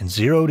and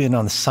zeroed in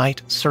on the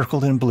site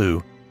circled in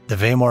blue, the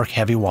Vemork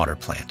heavy water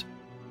plant.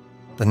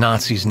 The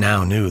Nazis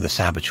now knew the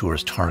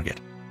saboteurs' target.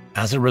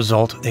 As a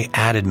result, they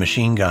added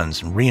machine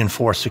guns and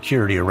reinforced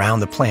security around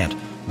the plant,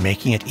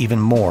 making it even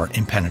more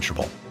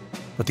impenetrable.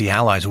 But the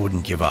Allies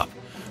wouldn't give up.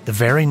 The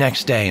very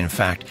next day, in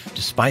fact,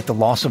 despite the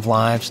loss of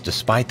lives,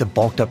 despite the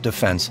bulked-up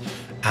defense,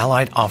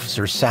 Allied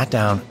officers sat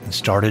down and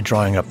started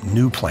drawing up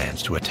new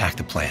plans to attack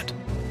the plant.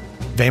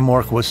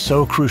 Vemork was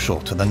so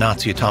crucial to the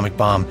Nazi atomic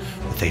bomb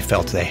that they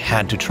felt they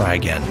had to try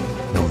again,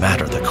 no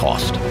matter the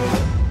cost.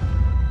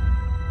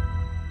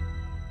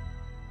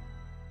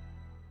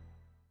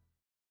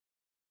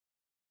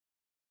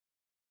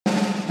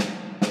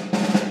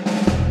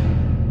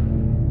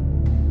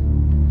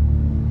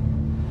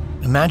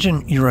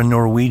 Imagine you're a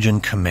Norwegian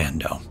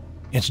commando.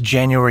 It's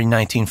January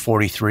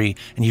 1943,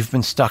 and you've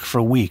been stuck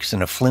for weeks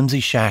in a flimsy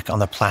shack on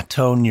the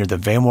plateau near the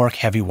Vemork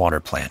heavy water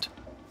plant.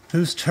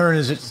 Whose turn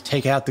is it to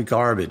take out the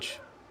garbage?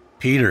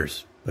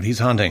 Peter's, but he's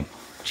hunting.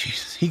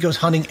 Jesus, he goes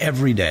hunting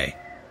every day.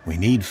 We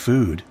need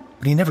food,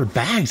 but he never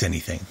bags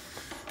anything.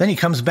 Then he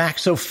comes back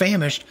so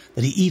famished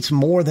that he eats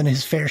more than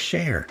his fair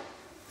share.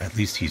 At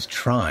least he's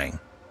trying.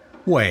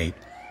 Wait.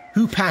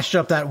 Who patched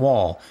up that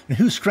wall? And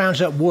who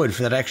scrounged up wood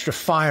for that extra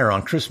fire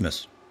on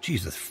Christmas?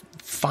 Jesus,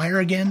 fire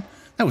again?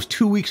 That was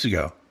 2 weeks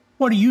ago.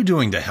 What are you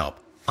doing to help?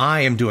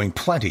 I am doing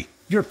plenty.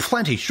 Your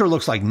plenty sure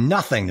looks like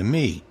nothing to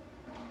me.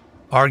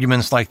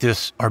 Arguments like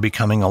this are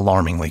becoming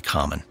alarmingly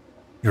common.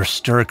 You're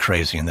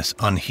stir-crazy in this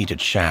unheated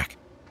shack.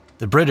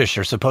 The British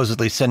are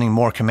supposedly sending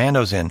more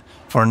commandos in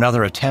for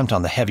another attempt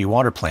on the heavy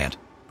water plant,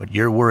 but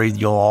you're worried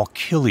you'll all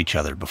kill each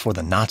other before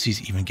the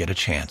Nazis even get a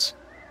chance.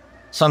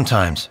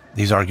 Sometimes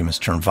these arguments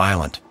turn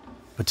violent,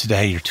 but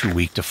today you're too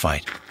weak to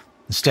fight.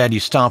 Instead, you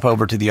stomp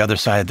over to the other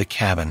side of the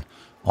cabin,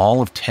 all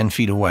of 10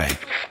 feet away.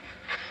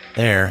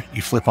 There,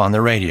 you flip on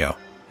the radio.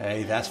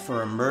 Hey, that's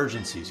for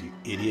emergencies, you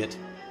idiot.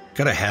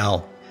 Go to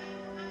hell.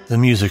 The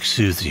music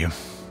soothes you,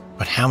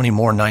 but how many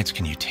more nights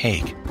can you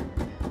take?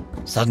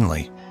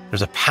 Suddenly,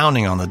 there's a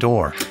pounding on the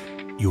door.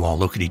 You all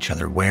look at each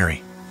other,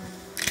 wary.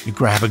 You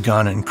grab a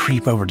gun and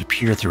creep over to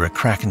peer through a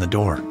crack in the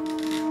door.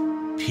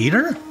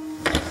 Peter?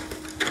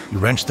 You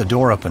wrench the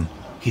door open.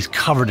 He's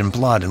covered in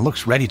blood and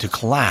looks ready to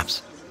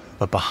collapse.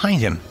 But behind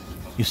him,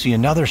 you see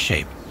another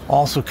shape,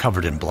 also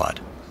covered in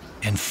blood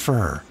and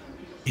fur.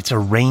 It's a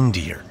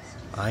reindeer.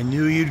 I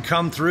knew you'd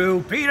come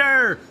through.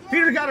 Peter!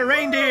 Peter got a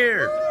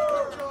reindeer!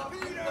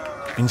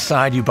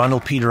 Inside, you bundle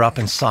Peter up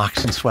in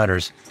socks and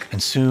sweaters,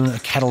 and soon a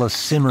kettle is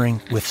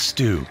simmering with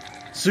stew.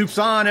 Soup's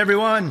on,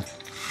 everyone!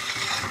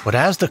 But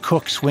as the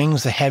cook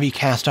swings the heavy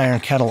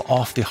cast-iron kettle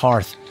off the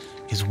hearth,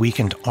 his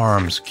weakened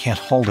arms can't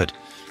hold it.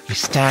 He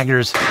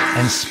staggers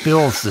and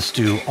spills the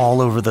stew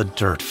all over the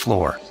dirt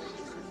floor.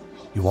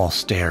 You all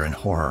stare in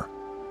horror.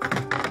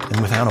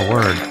 Then without a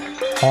word,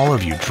 all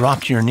of you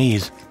drop to your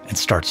knees and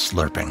start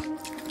slurping.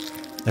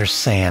 There's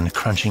sand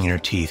crunching in your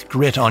teeth,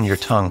 grit on your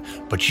tongue,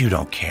 but you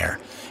don't care.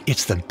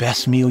 It's the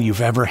best meal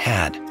you've ever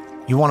had.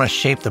 You want to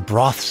shape the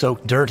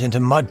broth-soaked dirt into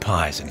mud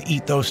pies and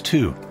eat those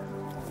too.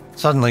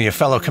 Suddenly, a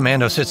fellow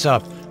commando sits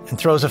up and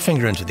throws a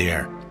finger into the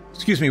air.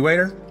 Excuse me,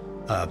 waiter.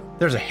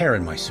 There's a hair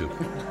in my soup.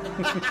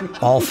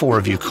 All 4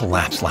 of you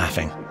collapse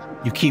laughing.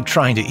 You keep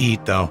trying to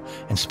eat, though,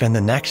 and spend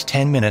the next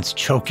 10 minutes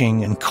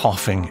choking and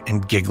coughing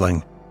and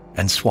giggling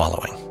and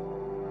swallowing.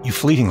 You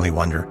fleetingly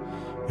wonder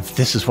if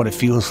this is what it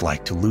feels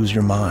like to lose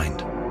your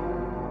mind.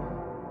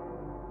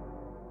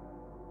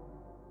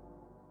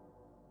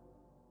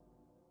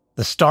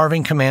 The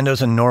starving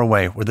commandos in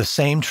Norway were the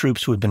same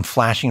troops who had been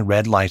flashing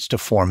red lights to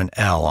form an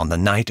L on the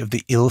night of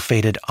the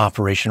ill-fated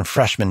Operation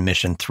Freshman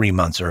mission 3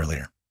 months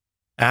earlier.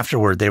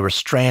 Afterward, they were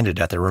stranded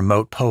at their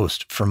remote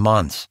post for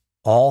months,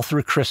 all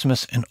through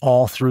Christmas and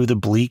all through the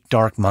bleak,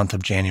 dark month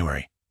of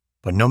January.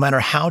 But no matter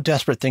how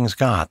desperate things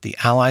got, the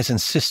Allies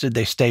insisted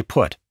they stay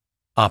put.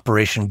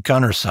 Operation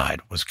Gunnerside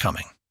was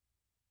coming.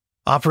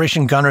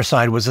 Operation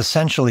Gunnerside was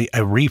essentially a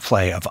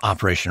replay of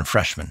Operation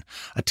Freshman.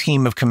 A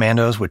team of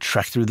commandos would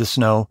trek through the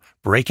snow,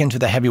 break into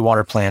the heavy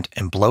water plant,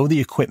 and blow the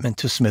equipment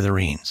to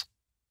smithereens.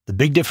 The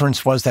big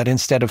difference was that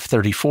instead of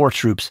 34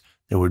 troops,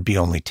 there would be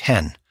only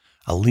 10,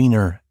 a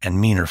leaner and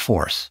meaner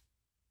force.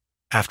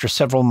 After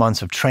several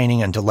months of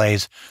training and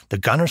delays, the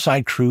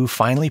Gunnerside crew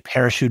finally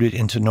parachuted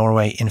into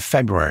Norway in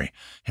February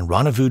and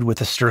rendezvoused with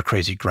the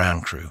stir-crazy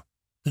ground crew.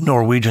 The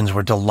Norwegians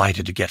were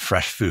delighted to get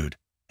fresh food.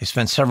 They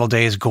spent several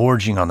days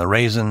gorging on the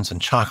raisins and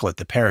chocolate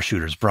the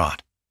parachuters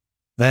brought.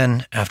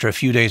 Then, after a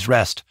few days'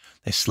 rest,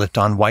 they slipped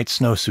on white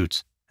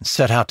snowsuits and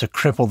set out to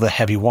cripple the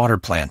heavy water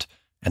plant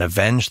and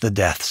avenge the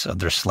deaths of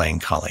their slain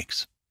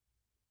colleagues.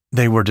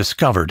 They were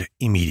discovered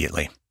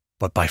immediately,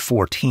 but by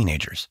 4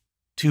 teenagers.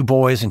 2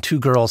 boys and 2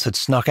 girls had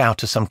snuck out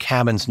to some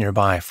cabins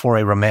nearby for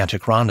a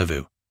romantic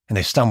rendezvous, and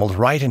they stumbled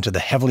right into the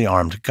heavily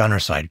armed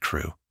Gunnerside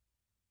crew.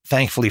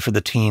 Thankfully for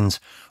the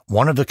teens,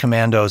 one of the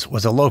commandos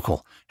was a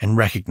local and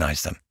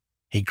recognized them.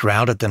 He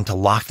growled at them to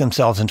lock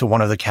themselves into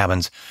one of the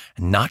cabins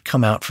and not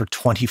come out for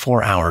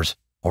 24 hours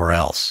or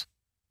else.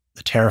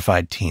 The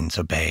terrified teens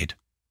obeyed.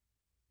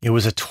 It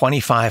was a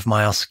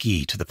 25-mile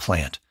ski to the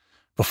plant.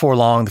 Before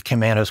long, the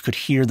commandos could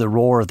hear the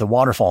roar of the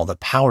waterfall that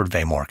powered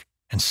Vemork,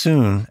 and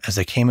soon, as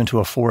they came into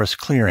a forest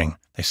clearing,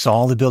 they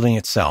saw the building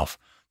itself,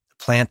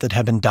 the plant that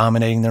had been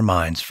dominating their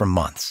minds for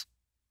months.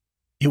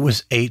 It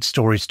was 8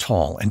 stories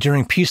tall, and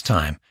during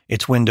peacetime,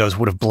 its windows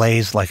would have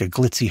blazed like a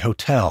glitzy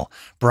hotel,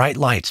 bright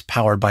lights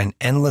powered by an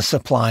endless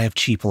supply of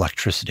cheap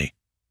electricity.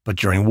 But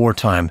during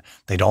wartime,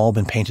 they'd all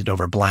been painted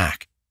over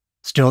black.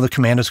 Still, the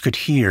commandos could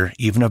hear,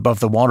 even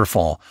above the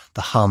waterfall,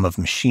 the hum of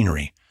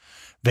machinery.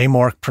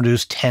 Vemork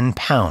produced 10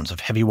 pounds of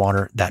heavy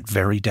water that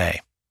very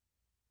day.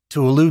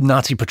 To elude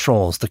Nazi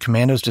patrols, the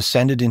commandos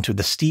descended into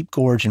the steep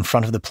gorge in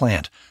front of the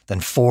plant,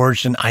 then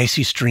forged an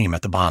icy stream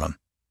at the bottom.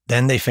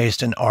 Then they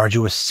faced an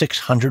arduous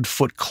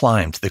 600-foot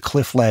climb to the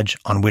cliff ledge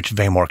on which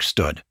Vemork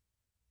stood.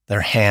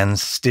 Their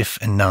hands, stiff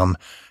and numb,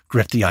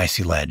 gripped the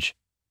icy ledge.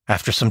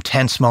 After some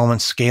tense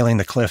moments scaling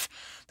the cliff,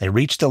 they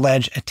reached the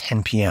ledge at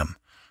 10 p.m.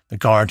 The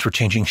guards were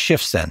changing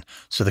shifts then,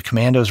 so the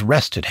commandos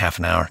rested half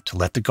an hour to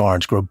let the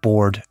guards grow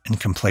bored and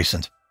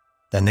complacent.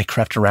 Then they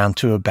crept around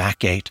to a back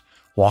gate,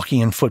 walking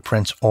in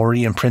footprints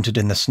already imprinted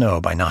in the snow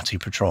by Nazi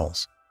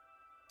patrols.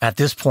 At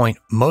this point,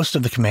 most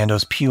of the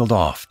commandos peeled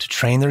off to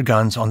train their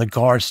guns on the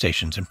guard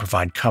stations and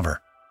provide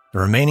cover. The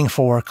remaining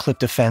 4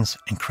 clipped a fence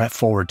and crept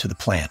forward to the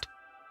plant.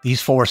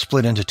 These 4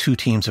 split into 2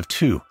 teams of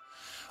 2.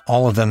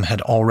 All of them had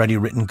already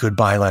written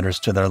goodbye letters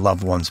to their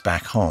loved ones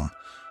back home.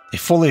 They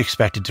fully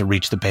expected to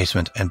reach the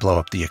basement and blow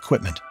up the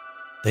equipment.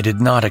 They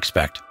did not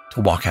expect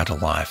to walk out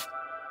alive.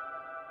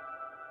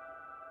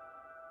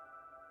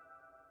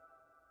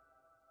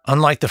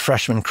 Unlike the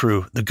freshman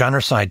crew, the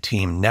Gunnerside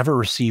team never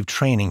received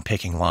training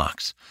picking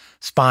locks.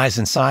 Spies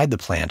inside the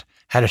plant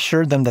had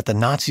assured them that the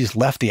Nazis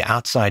left the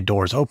outside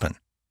doors open.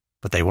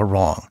 But they were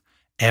wrong.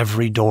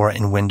 Every door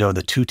and window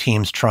the 2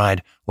 teams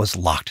tried was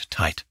locked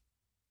tight.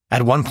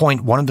 At one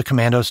point, one of the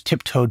commandos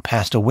tiptoed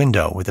past a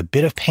window with a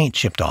bit of paint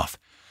chipped off.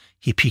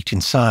 He peeked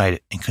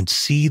inside and could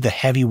see the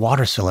heavy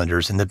water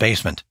cylinders in the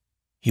basement.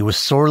 He was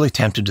sorely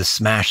tempted to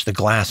smash the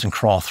glass and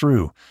crawl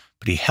through,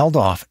 but he held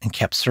off and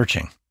kept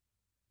searching.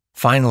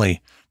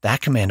 Finally,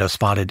 that commando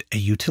spotted a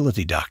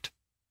utility duct.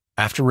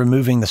 After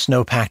removing the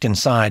snow packed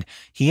inside,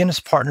 he and his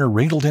partner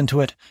wriggled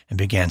into it and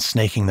began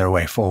snaking their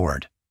way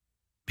forward.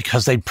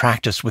 Because they'd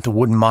practiced with the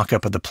wooden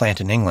mock-up of the plant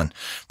in England,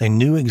 they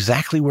knew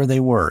exactly where they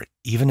were,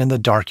 even in the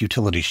dark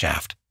utility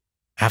shaft.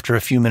 After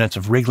a few minutes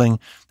of wriggling,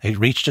 they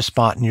reached a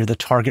spot near the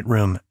target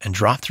room and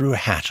dropped through a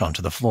hatch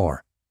onto the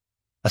floor.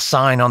 A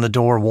sign on the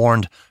door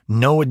warned,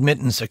 "No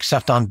admittance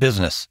except on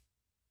business."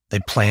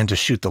 They'd planned to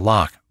shoot the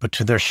lock, but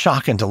to their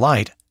shock and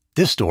delight,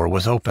 this door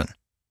was open.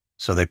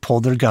 So they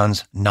pulled their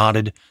guns,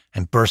 nodded,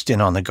 and burst in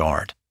on the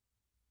guard.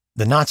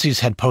 The Nazis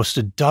had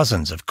posted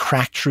dozens of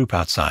crack troop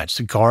outsides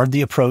to guard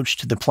the approach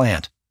to the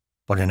plant,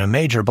 but in a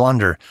major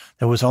blunder,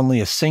 there was only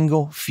a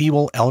single,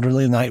 feeble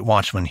elderly night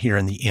watchman here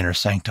in the inner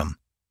sanctum.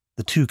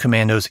 The 2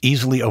 commandos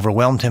easily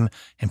overwhelmed him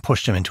and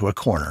pushed him into a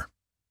corner.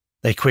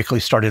 They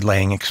quickly started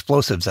laying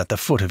explosives at the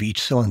foot of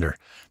each cylinder.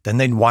 Then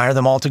they'd wire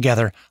them all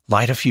together,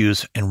 light a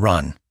fuse, and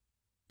run.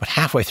 But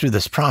halfway through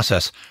this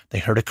process, they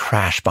heard a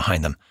crash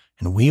behind them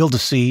and wheeled to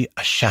see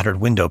a shattered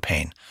window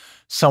pane.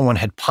 Someone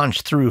had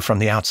punched through from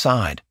the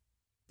outside.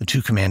 The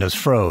 2 commandos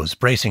froze,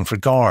 bracing for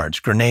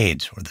guards,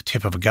 grenades, or the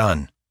tip of a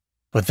gun.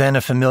 But then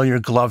a familiar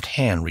gloved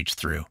hand reached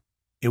through.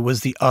 It was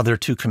the other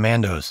 2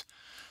 commandos.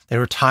 They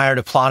were tired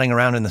of plodding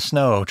around in the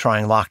snow,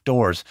 trying locked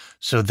doors,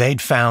 so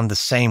they'd found the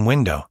same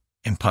window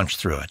and punched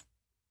through it.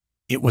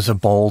 It was a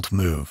bold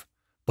move,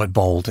 but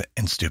bold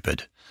and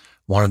stupid.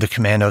 One of the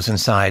commandos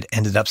inside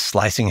ended up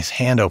slicing his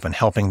hand open,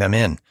 helping them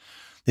in.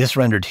 This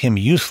rendered him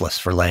useless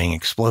for laying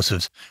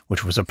explosives,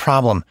 which was a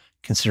problem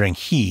considering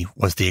he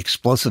was the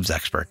explosives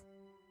expert.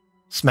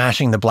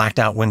 Smashing the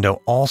blacked-out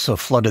window also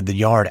flooded the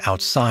yard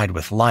outside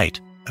with light,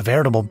 a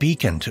veritable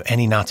beacon to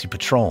any Nazi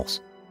patrols.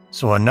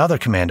 So another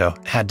commando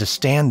had to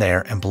stand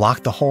there and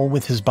block the hole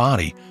with his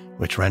body,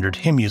 which rendered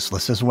him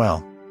useless as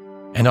well.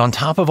 And on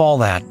top of all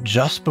that,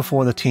 just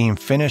before the team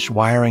finished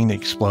wiring the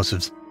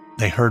explosives,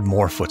 they heard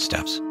more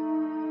footsteps.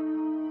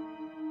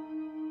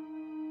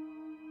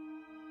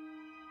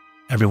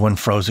 Everyone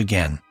froze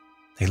again.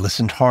 They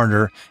listened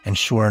harder, and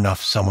sure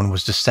enough, someone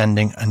was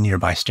descending a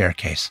nearby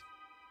staircase.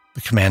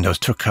 The commandos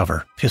took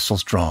cover,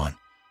 pistols drawn.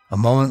 A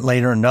moment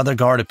later, another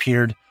guard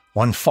appeared,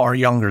 one far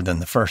younger than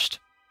the first.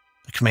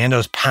 The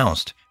commandos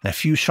pounced, and a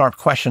few sharp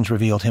questions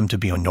revealed him to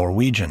be a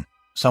Norwegian,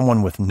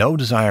 someone with no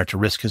desire to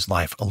risk his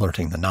life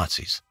alerting the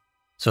Nazis.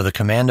 So the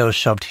commandos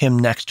shoved him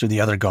next to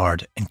the other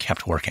guard and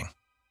kept working.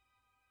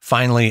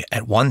 Finally,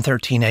 at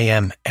 1:13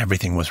 a.m.,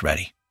 everything was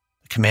ready.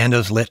 The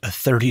commandos lit a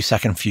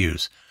 30-second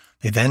fuse.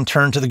 They then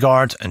turned to the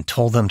guards and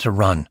told them to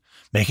run,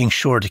 making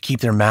sure to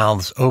keep their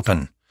mouths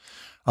open.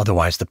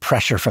 Otherwise, the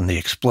pressure from the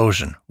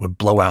explosion would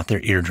blow out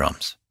their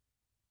eardrums.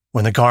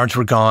 When the guards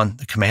were gone,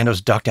 the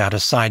commandos ducked out a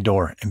side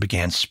door and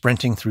began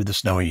sprinting through the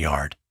snowy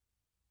yard.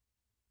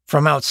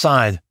 From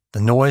outside, the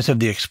noise of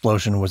the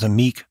explosion was a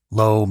meek,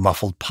 low,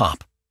 muffled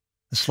pop.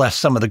 This left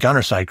some of the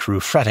gunnerside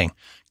crew fretting,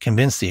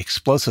 convinced the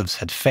explosives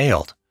had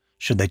failed.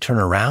 Should they turn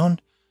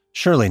around?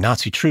 Surely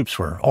Nazi troops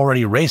were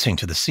already racing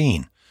to the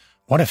scene.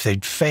 What if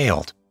they'd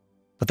failed?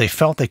 But they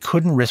felt they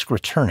couldn't risk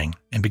returning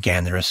and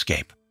began their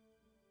escape.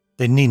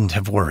 They needn't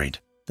have worried.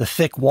 The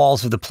thick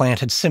walls of the plant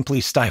had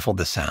simply stifled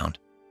the sound.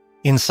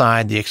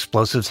 Inside, the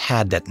explosives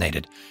had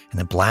detonated, and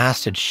the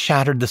blast had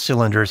shattered the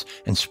cylinders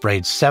and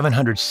sprayed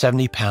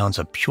 770 pounds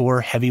of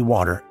pure heavy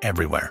water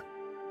everywhere.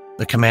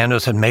 The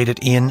commandos had made it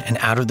in and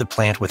out of the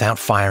plant without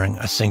firing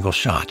a single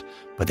shot,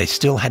 but they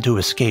still had to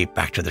escape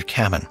back to their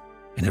cabin,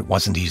 and it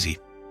wasn't easy.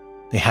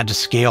 They had to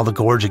scale the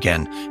gorge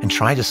again and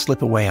try to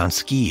slip away on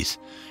skis,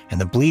 and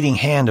the bleeding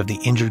hand of the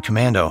injured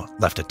commando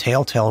left a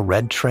telltale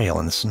red trail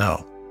in the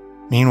snow.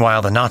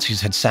 Meanwhile, the Nazis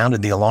had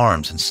sounded the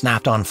alarms and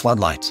snapped on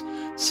floodlights.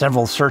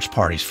 Several search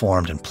parties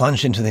formed and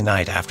plunged into the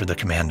night after the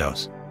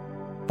commandos.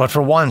 But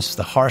for once,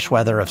 the harsh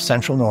weather of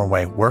central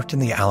Norway worked in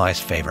the Allies'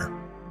 favor.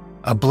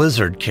 A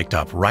blizzard kicked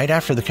up right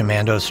after the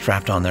commandos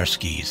strapped on their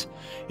skis.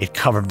 It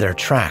covered their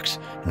tracks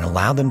and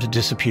allowed them to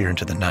disappear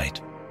into the night.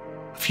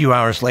 A few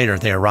hours later,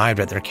 they arrived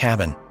at their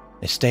cabin.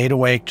 They stayed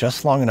awake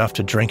just long enough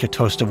to drink a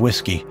toast of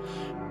whiskey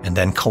and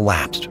then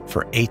collapsed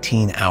for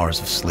 18 hours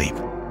of sleep.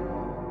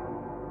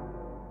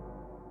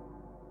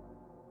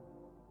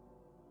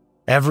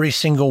 Every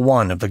single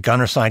one of the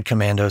gunnerside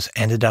commandos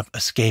ended up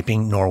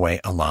escaping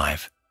Norway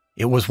alive.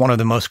 It was one of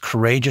the most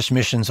courageous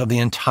missions of the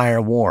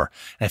entire war,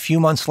 and a few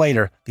months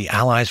later, the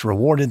Allies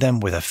rewarded them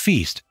with a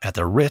feast at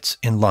the Ritz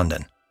in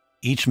London.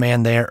 Each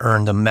man there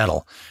earned a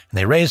medal, and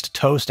they raised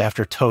toast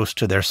after toast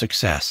to their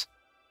success.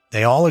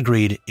 They all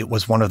agreed it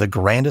was one of the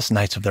grandest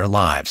nights of their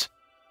lives,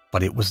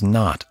 but it was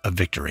not a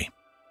victory.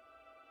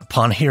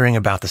 Upon hearing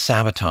about the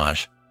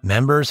sabotage,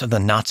 members of the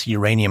Nazi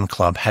Uranium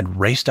Club had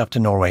raced up to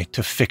Norway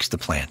to fix the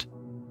plant.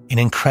 In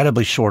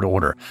incredibly short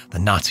order, the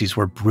Nazis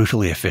were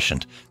brutally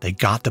efficient. They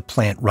got the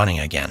plant running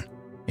again.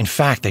 In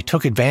fact, they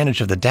took advantage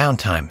of the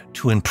downtime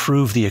to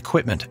improve the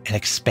equipment and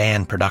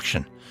expand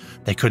production.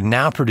 They could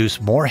now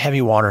produce more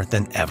heavy water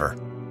than ever.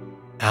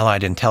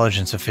 Allied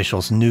intelligence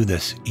officials knew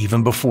this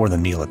even before the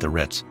meal at the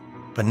Ritz,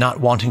 but not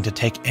wanting to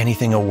take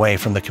anything away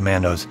from the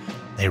commandos,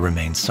 they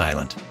remained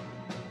silent.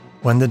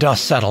 When the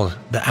dust settled,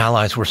 the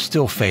Allies were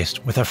still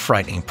faced with a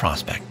frightening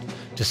prospect.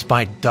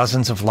 Despite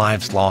dozens of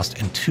lives lost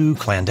and 2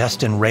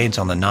 clandestine raids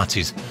on the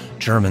Nazis,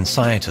 German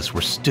scientists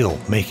were still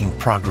making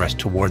progress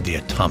toward the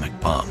atomic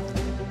bomb.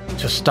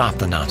 To stop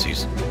the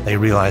Nazis, they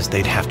realized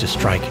they'd have to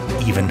strike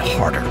even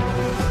harder.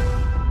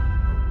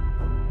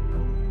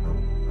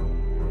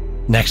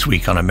 Next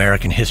week on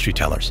American History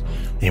Tellers,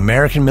 the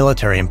American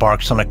military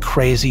embarks on a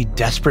crazy,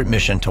 desperate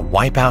mission to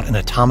wipe out an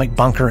atomic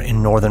bunker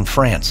in northern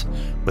France,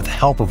 with the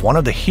help of one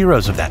of the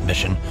heroes of that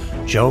mission,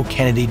 Joe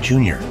Kennedy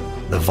Jr.,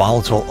 the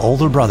volatile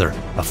older brother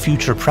of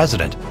future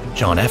President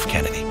John F.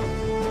 Kennedy.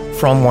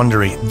 From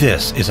Wondery,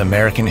 this is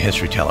American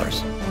History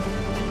Tellers.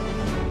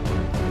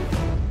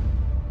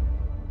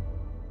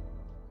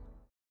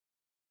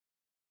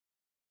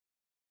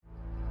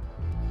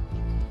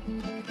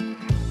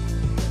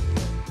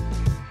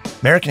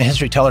 American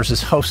History Tellers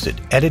is hosted,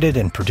 edited,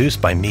 and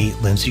produced by me,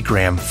 Lindsey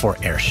Graham, for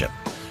Airship.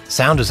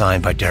 Sound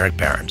design by Derek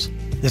Behrens.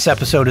 This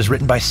episode is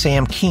written by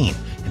Sam Keane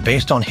and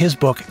based on his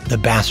book, The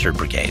Bastard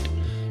Brigade.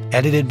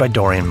 Edited by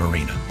Dorian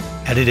Marina.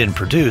 Edited and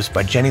produced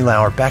by Jenny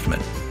Lauer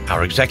Beckman.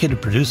 Our executive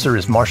producer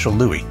is Marshall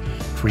Louie.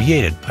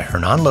 Created by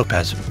Hernan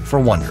Lopez for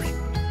Wondery.